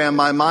reprogram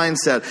my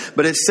mindset.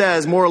 But it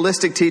says,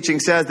 moralistic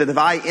teaching says that if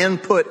I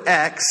input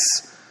X,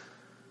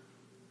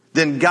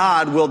 then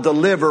God will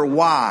deliver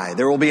Y.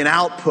 There will be an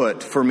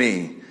output for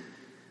me.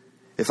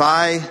 If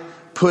I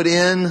put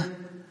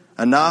in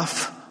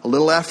enough, a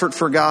little effort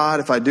for God,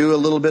 if I do a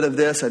little bit of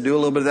this, I do a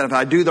little bit of that, if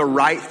I do the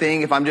right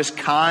thing, if I'm just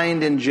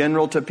kind in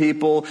general to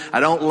people, I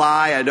don't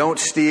lie, I don't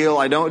steal,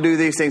 I don't do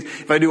these things,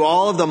 if I do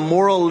all of the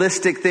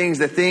moralistic things,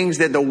 the things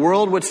that the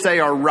world would say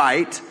are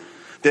right,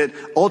 that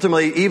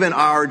ultimately even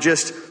our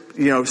just,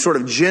 sort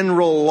of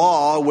general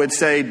law would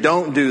say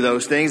don't do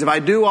those things. If I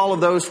do all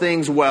of those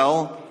things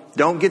well,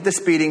 don't get the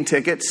speeding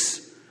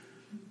tickets,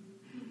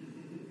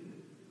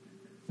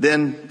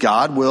 then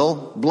God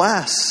will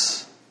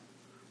bless.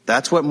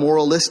 That's what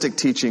moralistic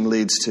teaching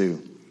leads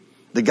to.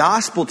 The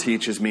gospel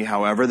teaches me,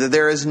 however, that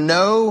there is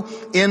no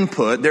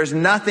input, there's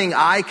nothing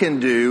I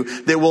can do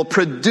that will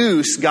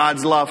produce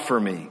God's love for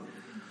me.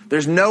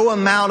 There's no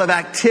amount of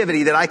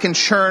activity that I can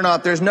churn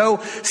up. There's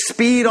no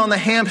speed on the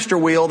hamster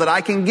wheel that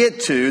I can get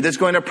to that's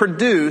going to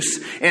produce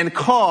and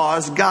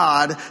cause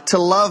God to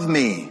love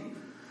me.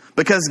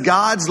 Because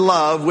God's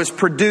love was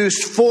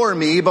produced for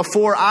me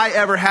before I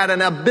ever had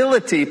an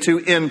ability to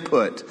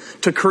input,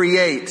 to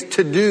create,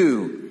 to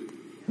do.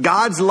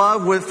 God's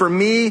love for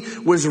me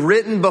was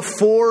written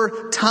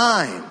before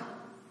time.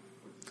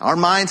 Our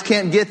minds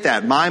can't get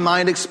that. My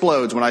mind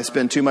explodes when I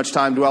spend too much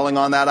time dwelling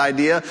on that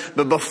idea.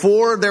 But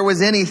before there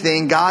was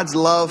anything, God's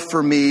love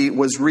for me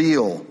was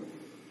real.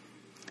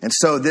 And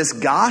so this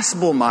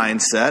gospel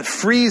mindset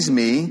frees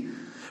me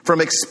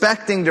from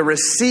expecting to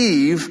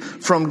receive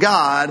from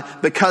God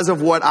because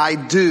of what I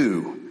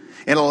do.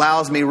 It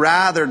allows me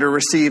rather to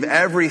receive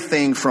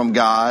everything from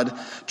God,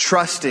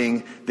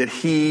 trusting that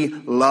He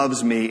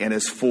loves me and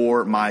is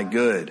for my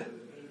good.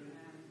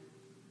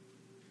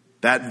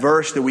 That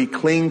verse that we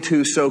cling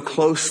to so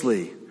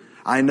closely,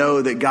 I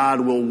know that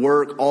God will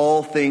work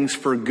all things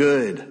for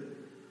good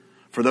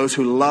for those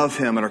who love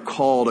Him and are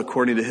called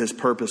according to His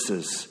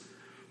purposes.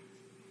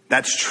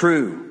 That's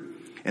true.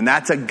 And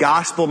that's a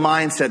gospel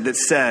mindset that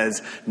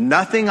says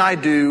nothing I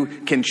do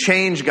can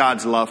change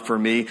God's love for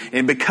me.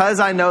 And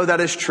because I know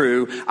that is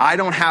true, I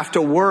don't have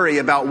to worry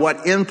about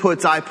what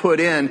inputs I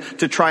put in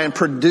to try and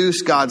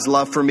produce God's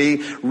love for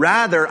me.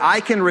 Rather, I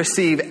can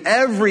receive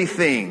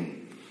everything,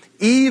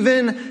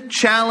 even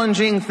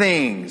challenging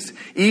things,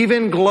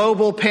 even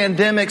global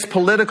pandemics,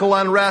 political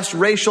unrest,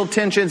 racial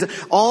tensions,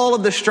 all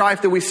of the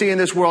strife that we see in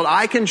this world.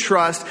 I can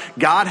trust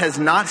God has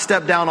not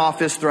stepped down off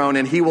His throne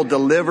and He will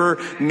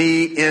deliver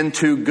me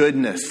into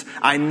goodness.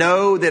 I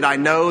know that I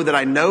know that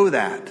I know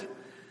that.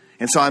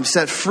 And so I'm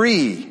set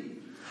free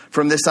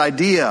from this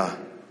idea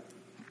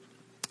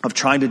of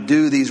trying to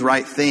do these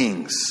right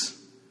things.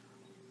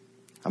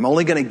 I'm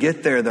only going to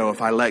get there, though,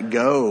 if I let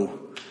go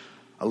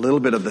a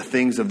little bit of the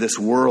things of this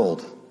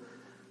world.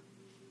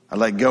 I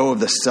let go of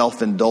the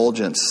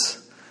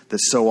self-indulgence that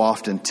so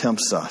often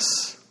tempts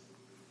us.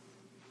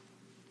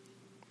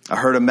 I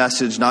heard a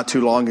message not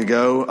too long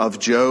ago of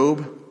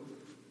Job,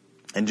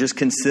 and just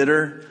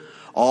consider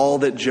all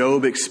that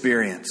Job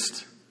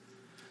experienced.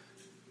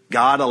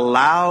 God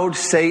allowed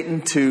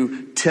Satan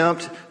to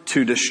tempt,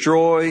 to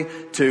destroy,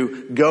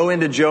 to go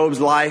into Job's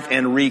life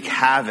and wreak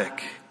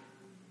havoc.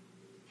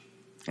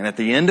 And at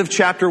the end of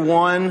chapter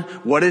 1,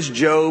 what is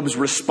Job's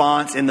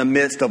response in the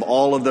midst of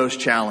all of those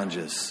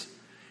challenges?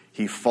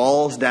 He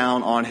falls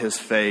down on his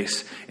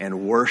face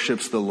and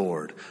worships the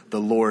Lord. The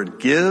Lord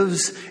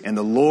gives and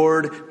the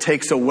Lord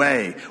takes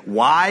away.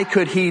 Why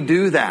could he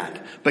do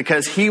that?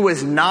 Because he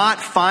was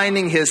not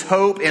finding his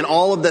hope in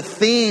all of the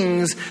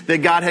things that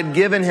God had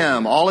given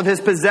him, all of his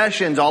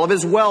possessions, all of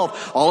his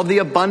wealth, all of the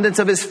abundance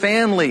of his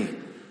family.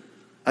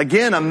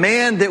 Again, a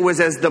man that was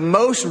as the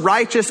most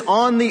righteous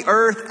on the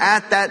earth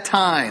at that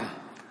time.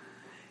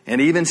 And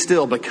even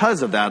still,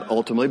 because of that,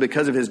 ultimately,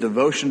 because of his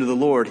devotion to the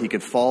Lord, he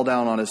could fall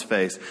down on his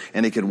face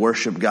and he could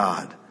worship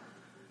God.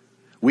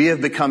 We have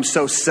become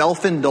so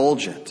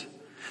self-indulgent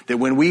that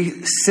when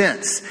we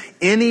sense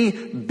any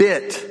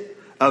bit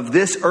of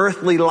this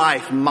earthly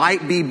life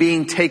might be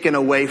being taken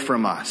away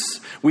from us,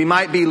 we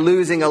might be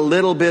losing a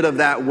little bit of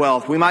that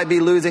wealth. We might be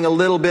losing a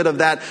little bit of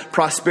that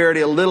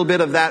prosperity, a little bit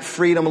of that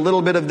freedom, a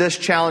little bit of this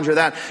challenge or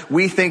that.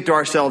 We think to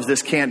ourselves,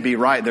 this can't be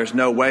right. There's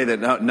no way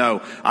that,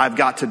 no, I've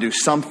got to do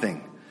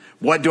something.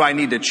 What do I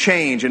need to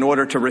change in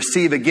order to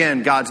receive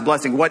again God's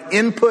blessing? What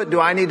input do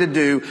I need to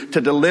do to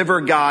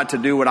deliver God to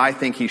do what I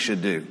think He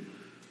should do?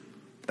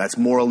 That's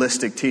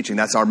moralistic teaching.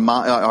 That's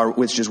our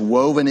which is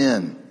woven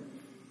in.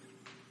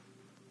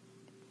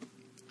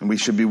 And we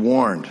should be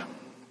warned.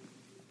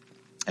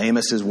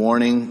 Amos is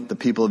warning the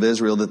people of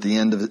Israel that the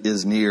end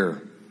is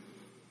near.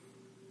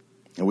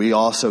 And we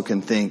also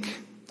can think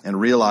and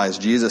realize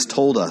Jesus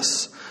told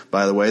us,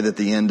 by the way, that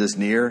the end is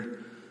near.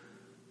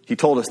 He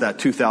told us that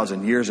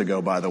 2,000 years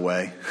ago, by the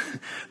way.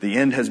 The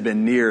end has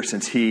been near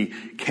since He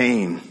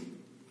came.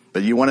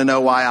 But you want to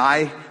know why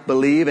I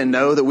believe and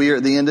know that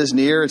the end is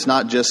near? It's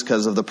not just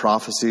because of the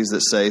prophecies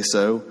that say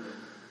so.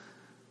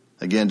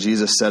 Again,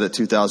 Jesus said it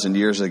 2,000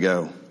 years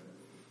ago.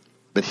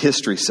 But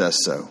history says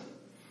so.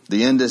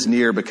 The end is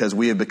near because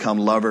we have become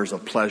lovers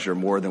of pleasure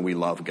more than we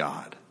love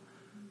God.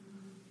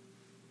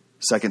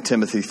 2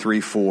 Timothy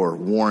 3:4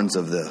 warns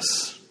of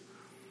this.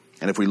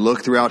 And if we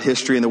look throughout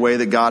history in the way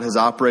that God has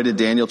operated,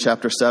 Daniel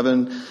chapter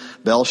 7,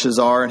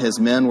 Belshazzar and his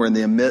men were in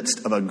the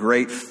midst of a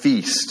great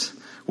feast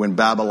when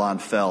Babylon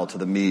fell to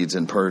the Medes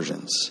and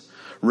Persians.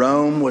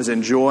 Rome was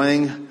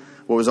enjoying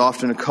what was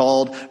often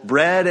called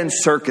bread and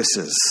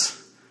circuses,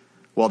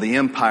 while the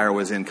empire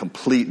was in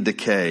complete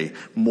decay,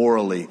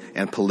 morally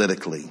and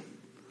politically.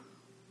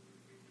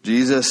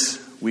 Jesus,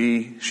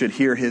 we should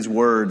hear His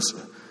words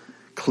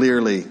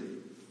clearly.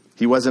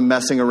 He wasn't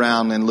messing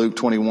around in Luke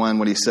 21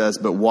 when He says,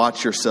 "But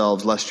watch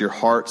yourselves, lest your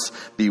hearts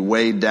be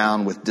weighed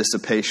down with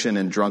dissipation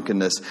and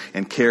drunkenness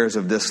and cares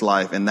of this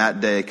life, and that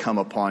day come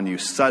upon you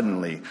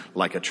suddenly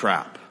like a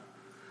trap."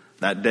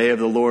 That day of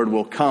the Lord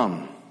will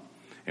come,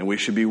 and we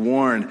should be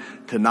warned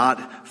to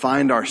not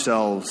find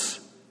ourselves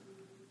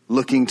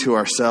looking to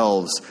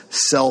ourselves,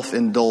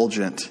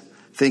 self-indulgent,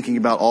 thinking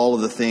about all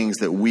of the things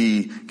that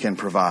we can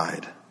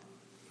provide.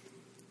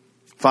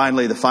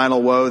 Finally, the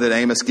final woe that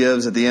Amos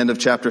gives at the end of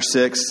chapter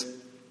 6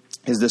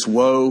 is this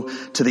woe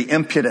to the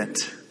impudent.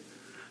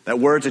 That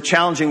word's a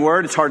challenging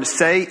word. It's hard to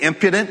say,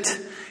 impudent.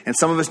 And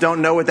some of us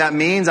don't know what that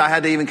means. I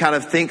had to even kind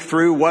of think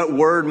through what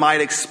word might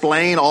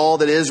explain all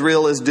that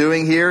Israel is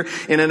doing here.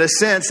 And in a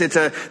sense,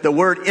 the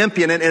word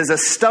impudent is a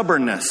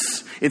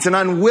stubbornness. It's an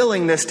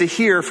unwillingness to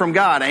hear from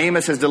God.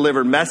 Amos has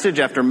delivered message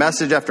after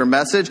message after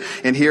message.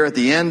 And here at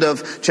the end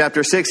of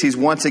chapter 6, he's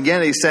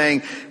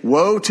saying,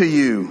 "Woe to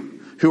you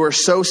who are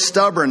so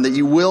stubborn that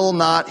you will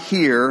not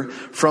hear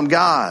from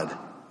God."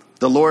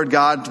 The Lord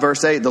God,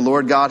 verse 8, the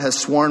Lord God has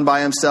sworn by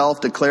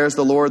himself, declares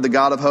the Lord, the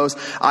God of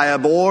hosts, I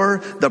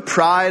abhor the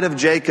pride of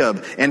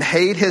Jacob and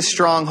hate his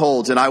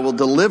strongholds, and I will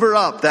deliver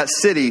up that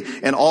city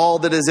and all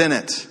that is in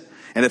it.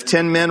 And if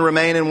 10 men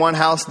remain in one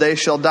house, they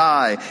shall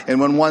die. And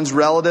when one's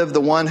relative,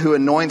 the one who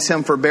anoints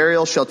him for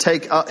burial, shall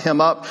take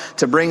him up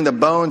to bring the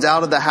bones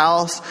out of the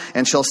house,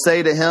 and shall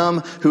say to him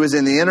who is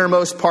in the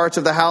innermost parts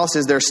of the house,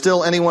 is there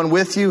still anyone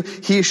with you?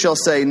 He shall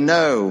say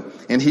no,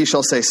 and he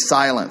shall say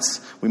silence.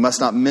 We must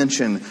not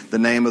mention the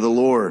name of the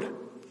Lord.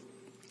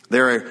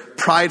 They're a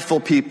prideful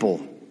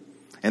people.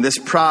 And this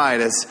pride,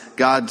 as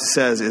God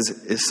says,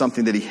 is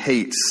something that he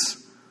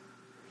hates.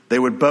 They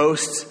would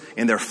boast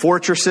in their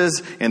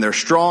fortresses, in their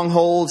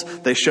strongholds.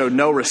 They showed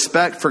no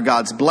respect for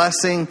God's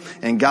blessing,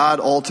 and God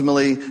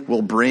ultimately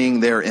will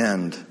bring their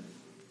end.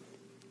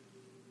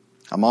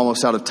 I'm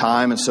almost out of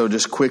time, and so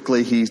just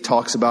quickly, he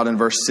talks about in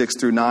verse 6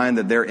 through 9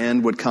 that their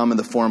end would come in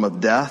the form of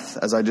death,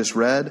 as I just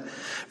read.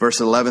 Verse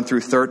 11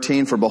 through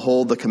 13, for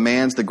behold, the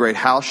commands, the great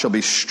house shall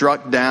be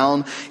struck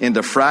down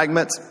into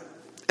fragments,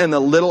 and the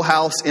little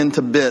house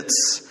into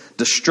bits.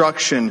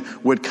 Destruction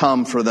would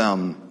come for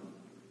them.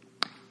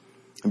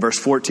 In verse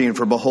 14,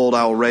 for behold,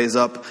 I will raise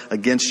up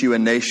against you a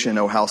nation,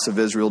 O house of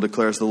Israel,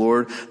 declares the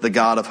Lord, the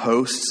God of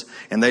hosts,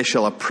 and they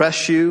shall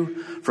oppress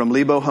you from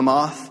Lebo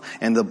Hamath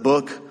and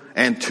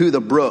to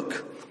the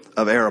brook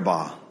of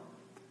Arabah.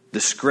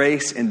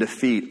 Disgrace and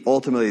defeat.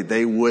 Ultimately,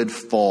 they would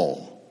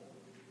fall.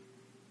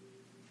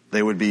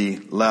 They would be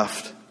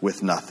left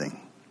with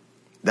nothing.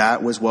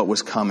 That was what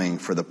was coming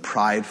for the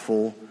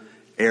prideful,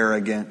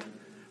 arrogant,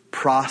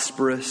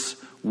 prosperous,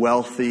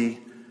 wealthy,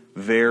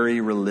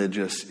 very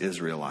religious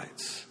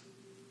Israelites.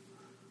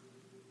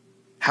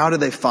 How did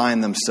they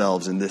find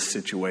themselves in this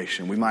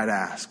situation? We might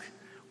ask,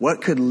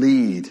 what could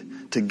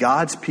lead to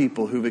God's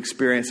people who've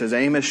experienced, as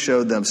Amos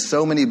showed them,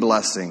 so many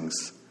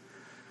blessings,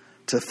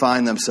 to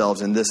find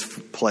themselves in this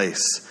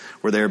place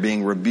where they're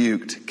being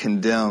rebuked,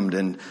 condemned,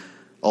 and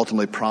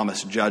ultimately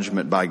promised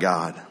judgment by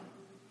God?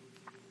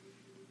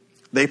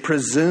 They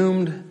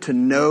presumed to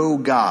know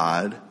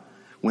God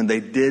when they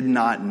did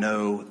not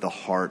know the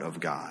heart of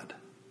God.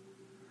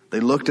 They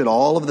looked at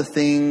all of the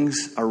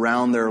things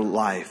around their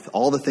life,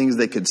 all the things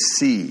they could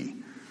see,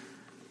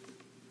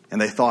 and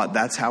they thought,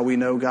 that's how we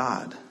know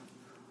God.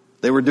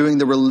 They were doing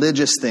the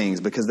religious things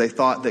because they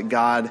thought that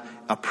God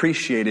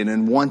appreciated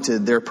and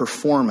wanted their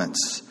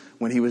performance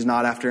when he was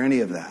not after any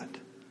of that.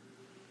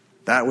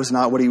 That was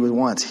not what he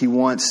wants. He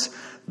wants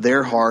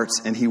their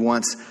hearts, and he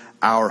wants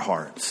our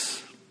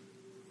hearts.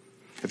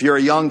 If you're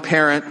a young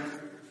parent,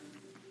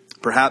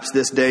 perhaps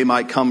this day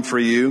might come for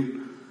you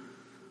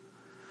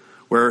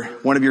where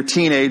one of your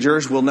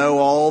teenagers will know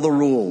all the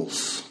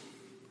rules.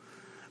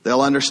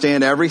 They'll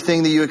understand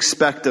everything that you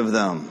expect of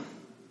them.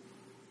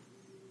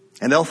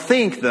 And they'll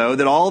think, though,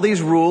 that all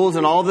these rules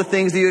and all the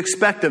things that you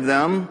expect of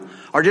them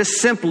are just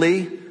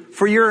simply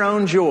for your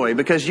own joy,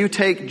 because you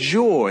take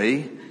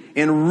joy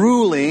in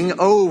ruling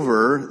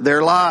over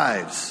their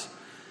lives.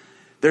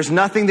 There's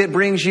nothing that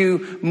brings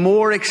you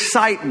more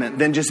excitement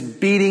than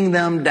just beating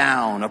them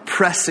down,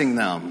 oppressing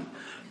them,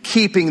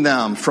 keeping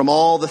them from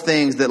all the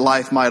things that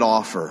life might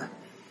offer.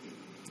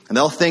 And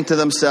they'll think to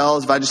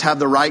themselves, if I just have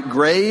the right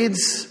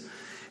grades,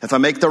 if I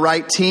make the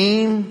right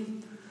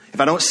team,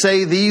 if I don't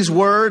say these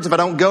words, if I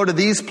don't go to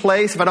these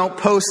places, if I don't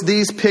post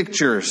these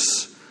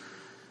pictures,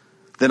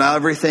 then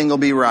everything will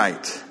be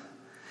right.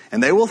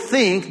 And they will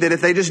think that if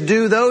they just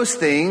do those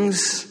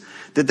things,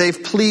 that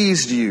they've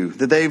pleased you,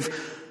 that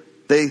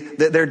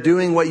they're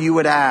doing what you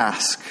would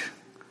ask,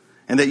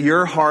 and that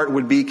your heart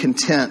would be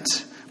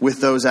content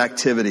with those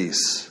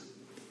activities.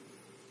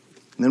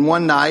 And then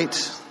one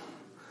night,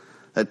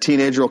 that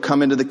teenager will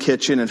come into the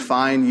kitchen and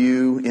find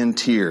you in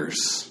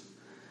tears.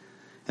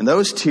 And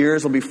those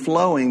tears will be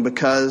flowing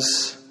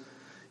because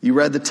you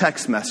read the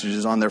text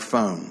messages on their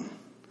phone.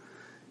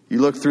 You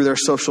looked through their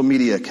social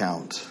media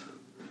account.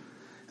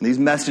 And these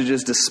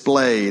messages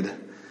displayed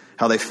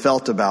how they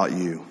felt about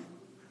you.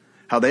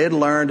 How they had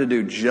learned to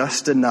do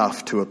just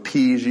enough to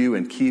appease you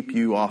and keep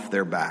you off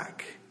their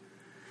back.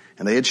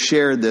 And they had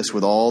shared this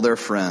with all their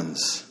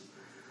friends.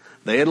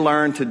 They had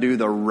learned to do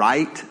the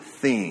right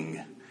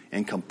thing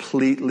and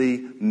completely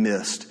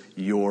missed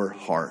your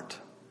heart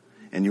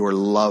and your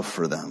love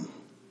for them.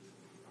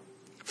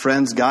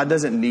 Friends, God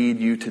doesn't need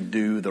you to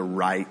do the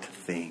right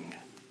thing.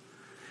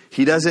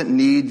 He doesn't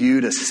need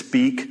you to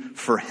speak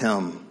for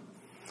him.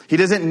 He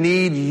doesn't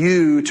need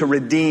you to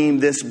redeem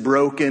this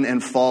broken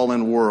and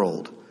fallen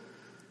world.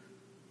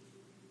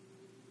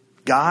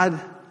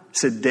 God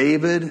said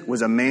David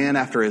was a man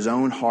after his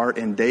own heart,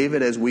 and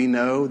David, as we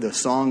know, the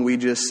song we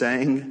just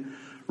sang,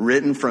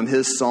 written from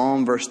his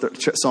Psalm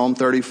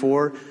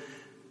 34,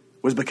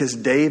 was because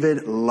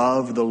David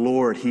loved the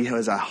Lord. He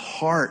has a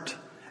heart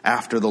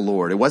after the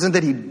Lord. It wasn't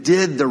that he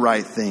did the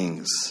right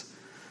things.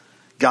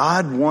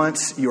 God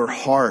wants your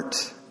heart.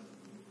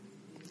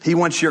 He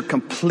wants your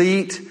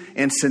complete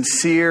and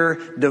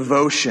sincere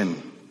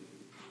devotion.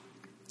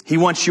 He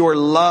wants your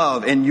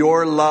love and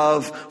your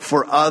love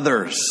for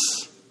others.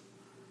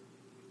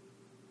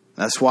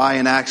 That's why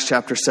in Acts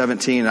chapter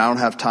 17, I don't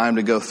have time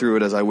to go through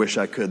it as I wish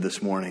I could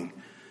this morning,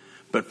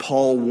 but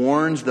Paul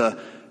warns the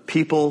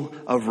people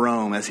of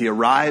Rome as he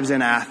arrives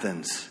in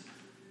Athens,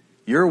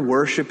 you're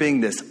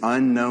worshiping this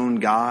unknown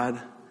God.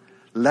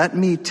 Let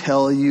me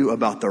tell you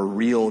about the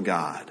real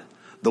God,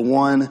 the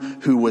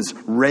one who was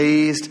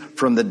raised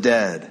from the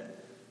dead.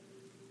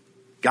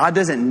 God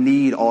doesn't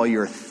need all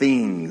your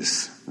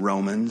things,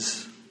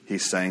 Romans,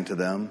 he's saying to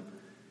them.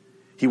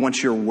 He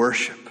wants your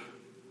worship.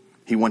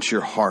 He wants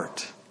your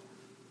heart.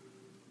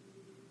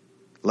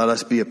 Let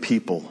us be a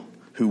people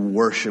who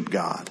worship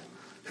God,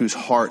 whose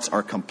hearts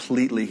are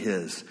completely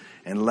his.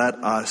 And let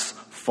us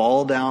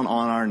fall down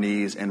on our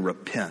knees and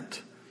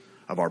repent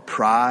of our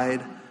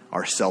pride,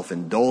 our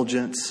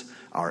self-indulgence,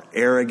 our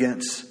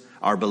arrogance,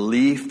 our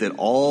belief that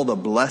all the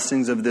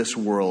blessings of this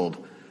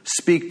world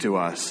speak to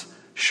us.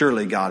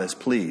 Surely God is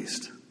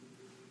pleased.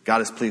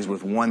 God is pleased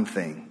with one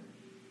thing: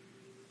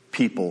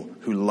 people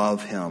who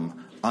love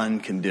him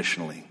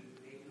unconditionally,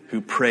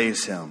 who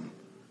praise him,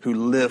 who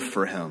live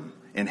for him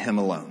and him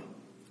alone.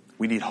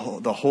 We need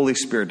the Holy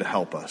Spirit to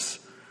help us.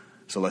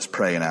 So let's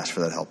pray and ask for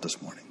that help this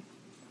morning.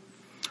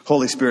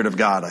 Holy Spirit of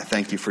God, I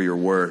thank you for your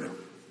word.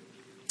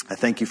 I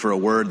thank you for a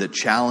word that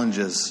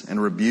challenges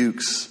and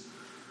rebukes.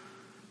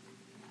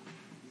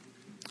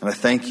 And I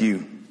thank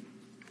you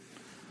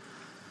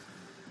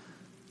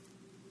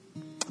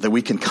that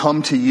we can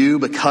come to you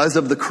because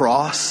of the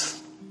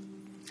cross.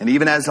 And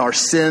even as our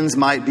sins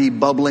might be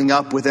bubbling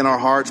up within our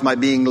hearts, might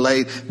be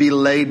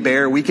laid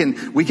bare, we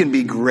can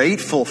be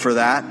grateful for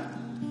that,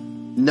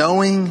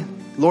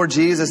 knowing, Lord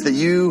Jesus, that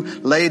you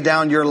laid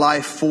down your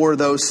life for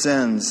those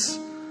sins.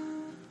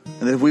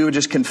 And that if we would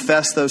just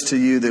confess those to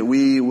you, that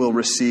we will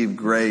receive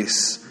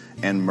grace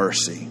and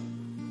mercy.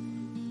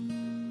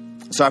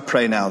 So I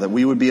pray now that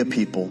we would be a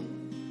people,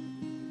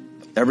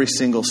 every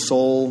single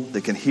soul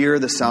that can hear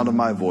the sound of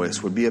my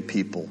voice would be a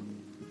people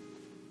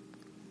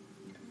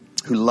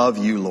who love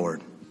you, Lord,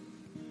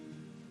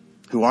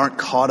 who aren't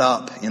caught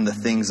up in the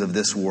things of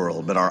this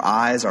world, but our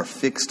eyes are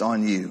fixed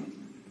on you.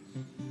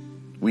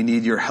 We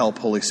need your help,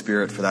 Holy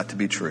Spirit, for that to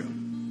be true.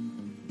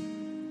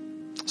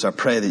 So I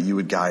pray that you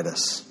would guide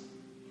us.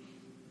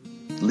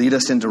 Lead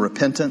us into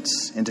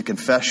repentance, into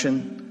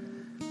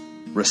confession.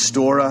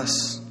 Restore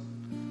us.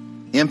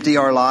 Empty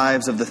our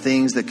lives of the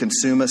things that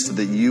consume us so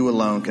that you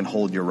alone can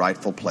hold your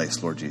rightful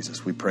place, Lord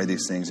Jesus. We pray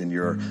these things in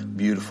your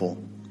beautiful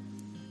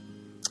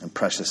and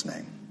precious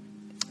name.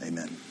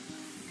 Amen.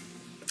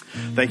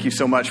 Thank you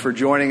so much for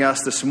joining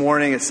us this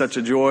morning. It's such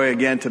a joy,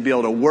 again, to be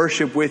able to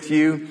worship with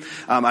you.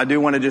 I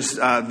do want to just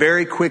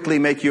very quickly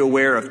make you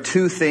aware of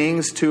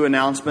two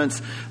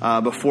announcements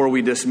before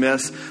we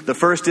dismiss. The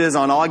first is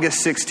on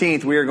August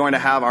 16th, we are going to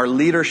have our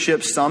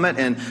Leadership Summit.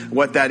 And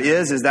what that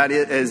is that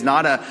it is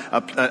not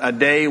a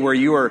day where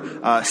you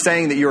are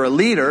saying that you're a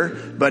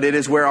leader, but it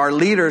is where our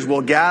leaders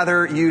will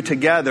gather you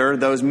together,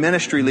 those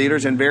ministry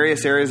leaders in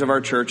various areas of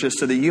our churches,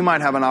 so that you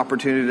might have an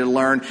opportunity to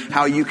learn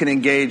how you can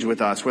engage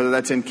with us, whether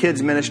that's in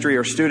kids ministry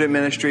or student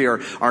ministry or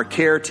our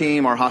care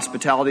team, our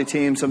hospitality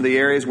team, some of the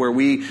areas where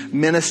we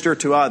minister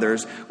to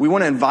others. We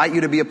want to invite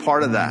you to be a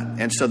part of that.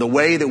 And so the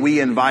way that we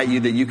invite you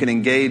that you can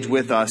engage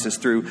with us is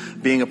through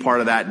being a part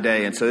of that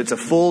day. And so it's a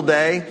full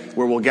day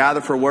where we'll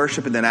gather for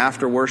worship, and then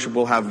after worship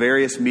we'll have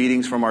various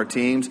meetings from our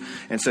teams.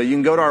 And so you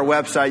can go to our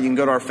website, you can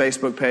go to our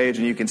Facebook page,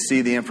 and you can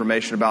see the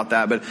information about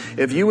that. But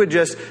if you would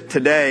just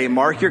today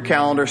mark your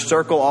calendar,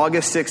 circle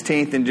August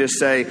 16th, and just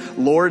say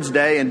Lord's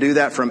Day, and do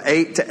that from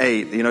 8 to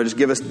 8.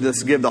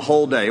 Just give the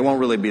whole day. It won't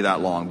really be that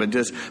long, but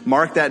just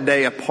mark that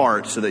day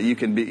apart so that you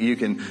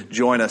can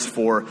join us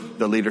for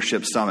the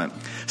Leadership Summit.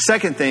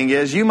 Second thing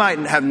is, you might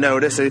have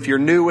noticed that if you're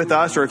new with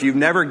us or if you've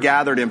never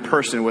gathered in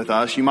person with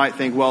us, you might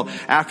think, well,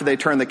 after they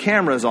turn the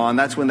cameras on,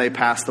 that's when they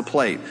pass the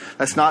plate.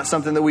 That's not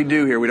something that we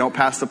do here. We don't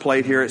pass the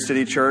plate here at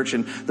City Church.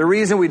 And the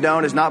reason we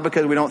don't is not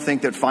because we don't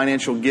think that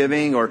financial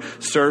giving or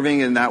serving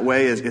in that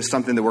way is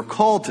something that we're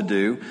called to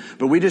do,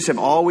 but we just have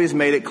always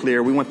made it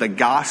clear we want the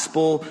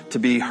gospel to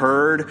be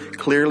heard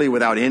clearly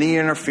without any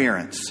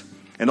interference.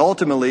 And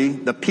ultimately,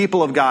 the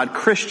people of God,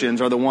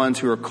 Christians, are the ones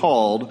who are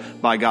called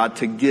by God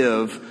to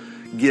give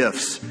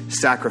gifts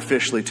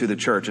sacrificially to the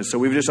church. And so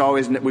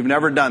we've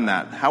never done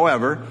that.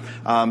 However,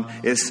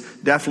 it's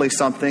definitely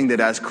something that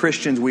as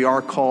Christians we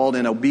are called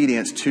in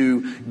obedience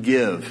to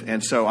give.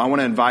 And so I want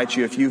to invite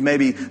you, if you've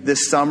maybe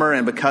this summer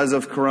and because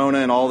of Corona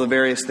and all the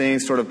various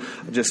things sort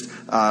of just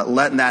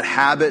letting that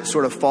habit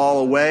sort of fall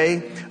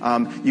away,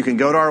 you can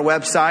go to our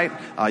website,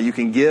 you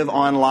can give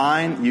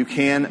online, you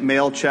can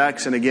mail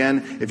checks. And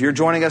again, if you're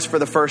joining us for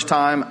the first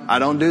time, I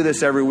don't do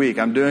this every week.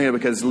 I'm doing it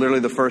because it's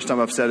literally the first time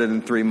I've said it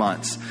in 3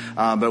 months.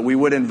 But we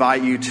would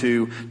invite you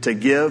to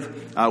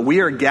give.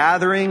 We are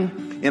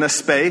gathering in a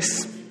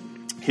space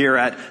here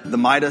at the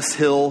Midas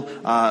Hill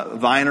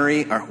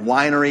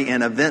Winery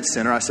and Event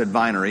Center. I said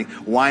Vinery.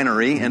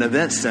 Winery and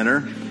Event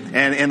Center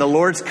And in the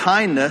Lord's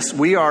kindness,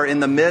 we are in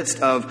the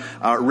midst of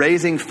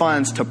raising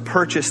funds to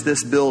purchase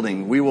this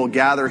building. We will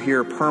gather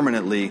here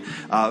permanently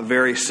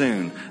very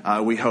soon,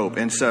 we hope.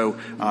 And so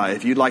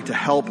if you'd like to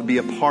help be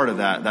a part of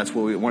that, that's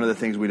one of the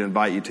things we'd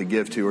invite you to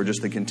give to, or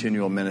just the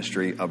continual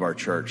ministry of our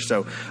church.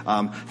 So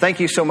thank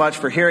you so much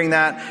for hearing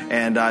that,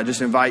 and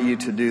just invite you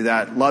to do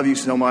that. Love you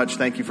so much.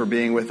 Thank you for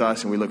being with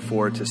us, and we look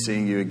forward to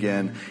seeing you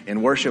again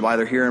in worship,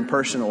 either here in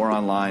person or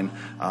online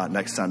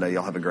next Sunday.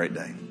 Y'all have a great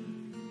day.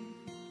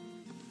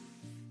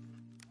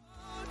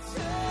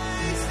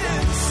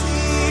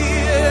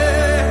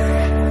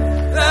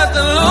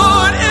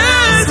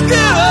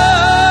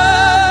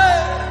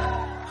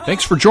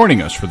 Thanks for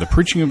joining us for the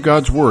preaching of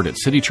God's Word at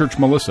City Church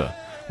Melissa.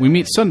 We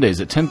meet Sundays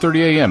at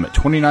 10:30 a.m. at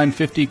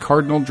 2950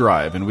 Cardinal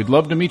Drive, and we'd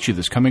love to meet you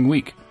this coming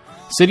week.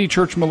 City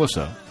Church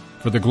Melissa,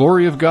 for the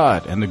glory of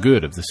God and the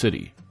good of the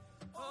city.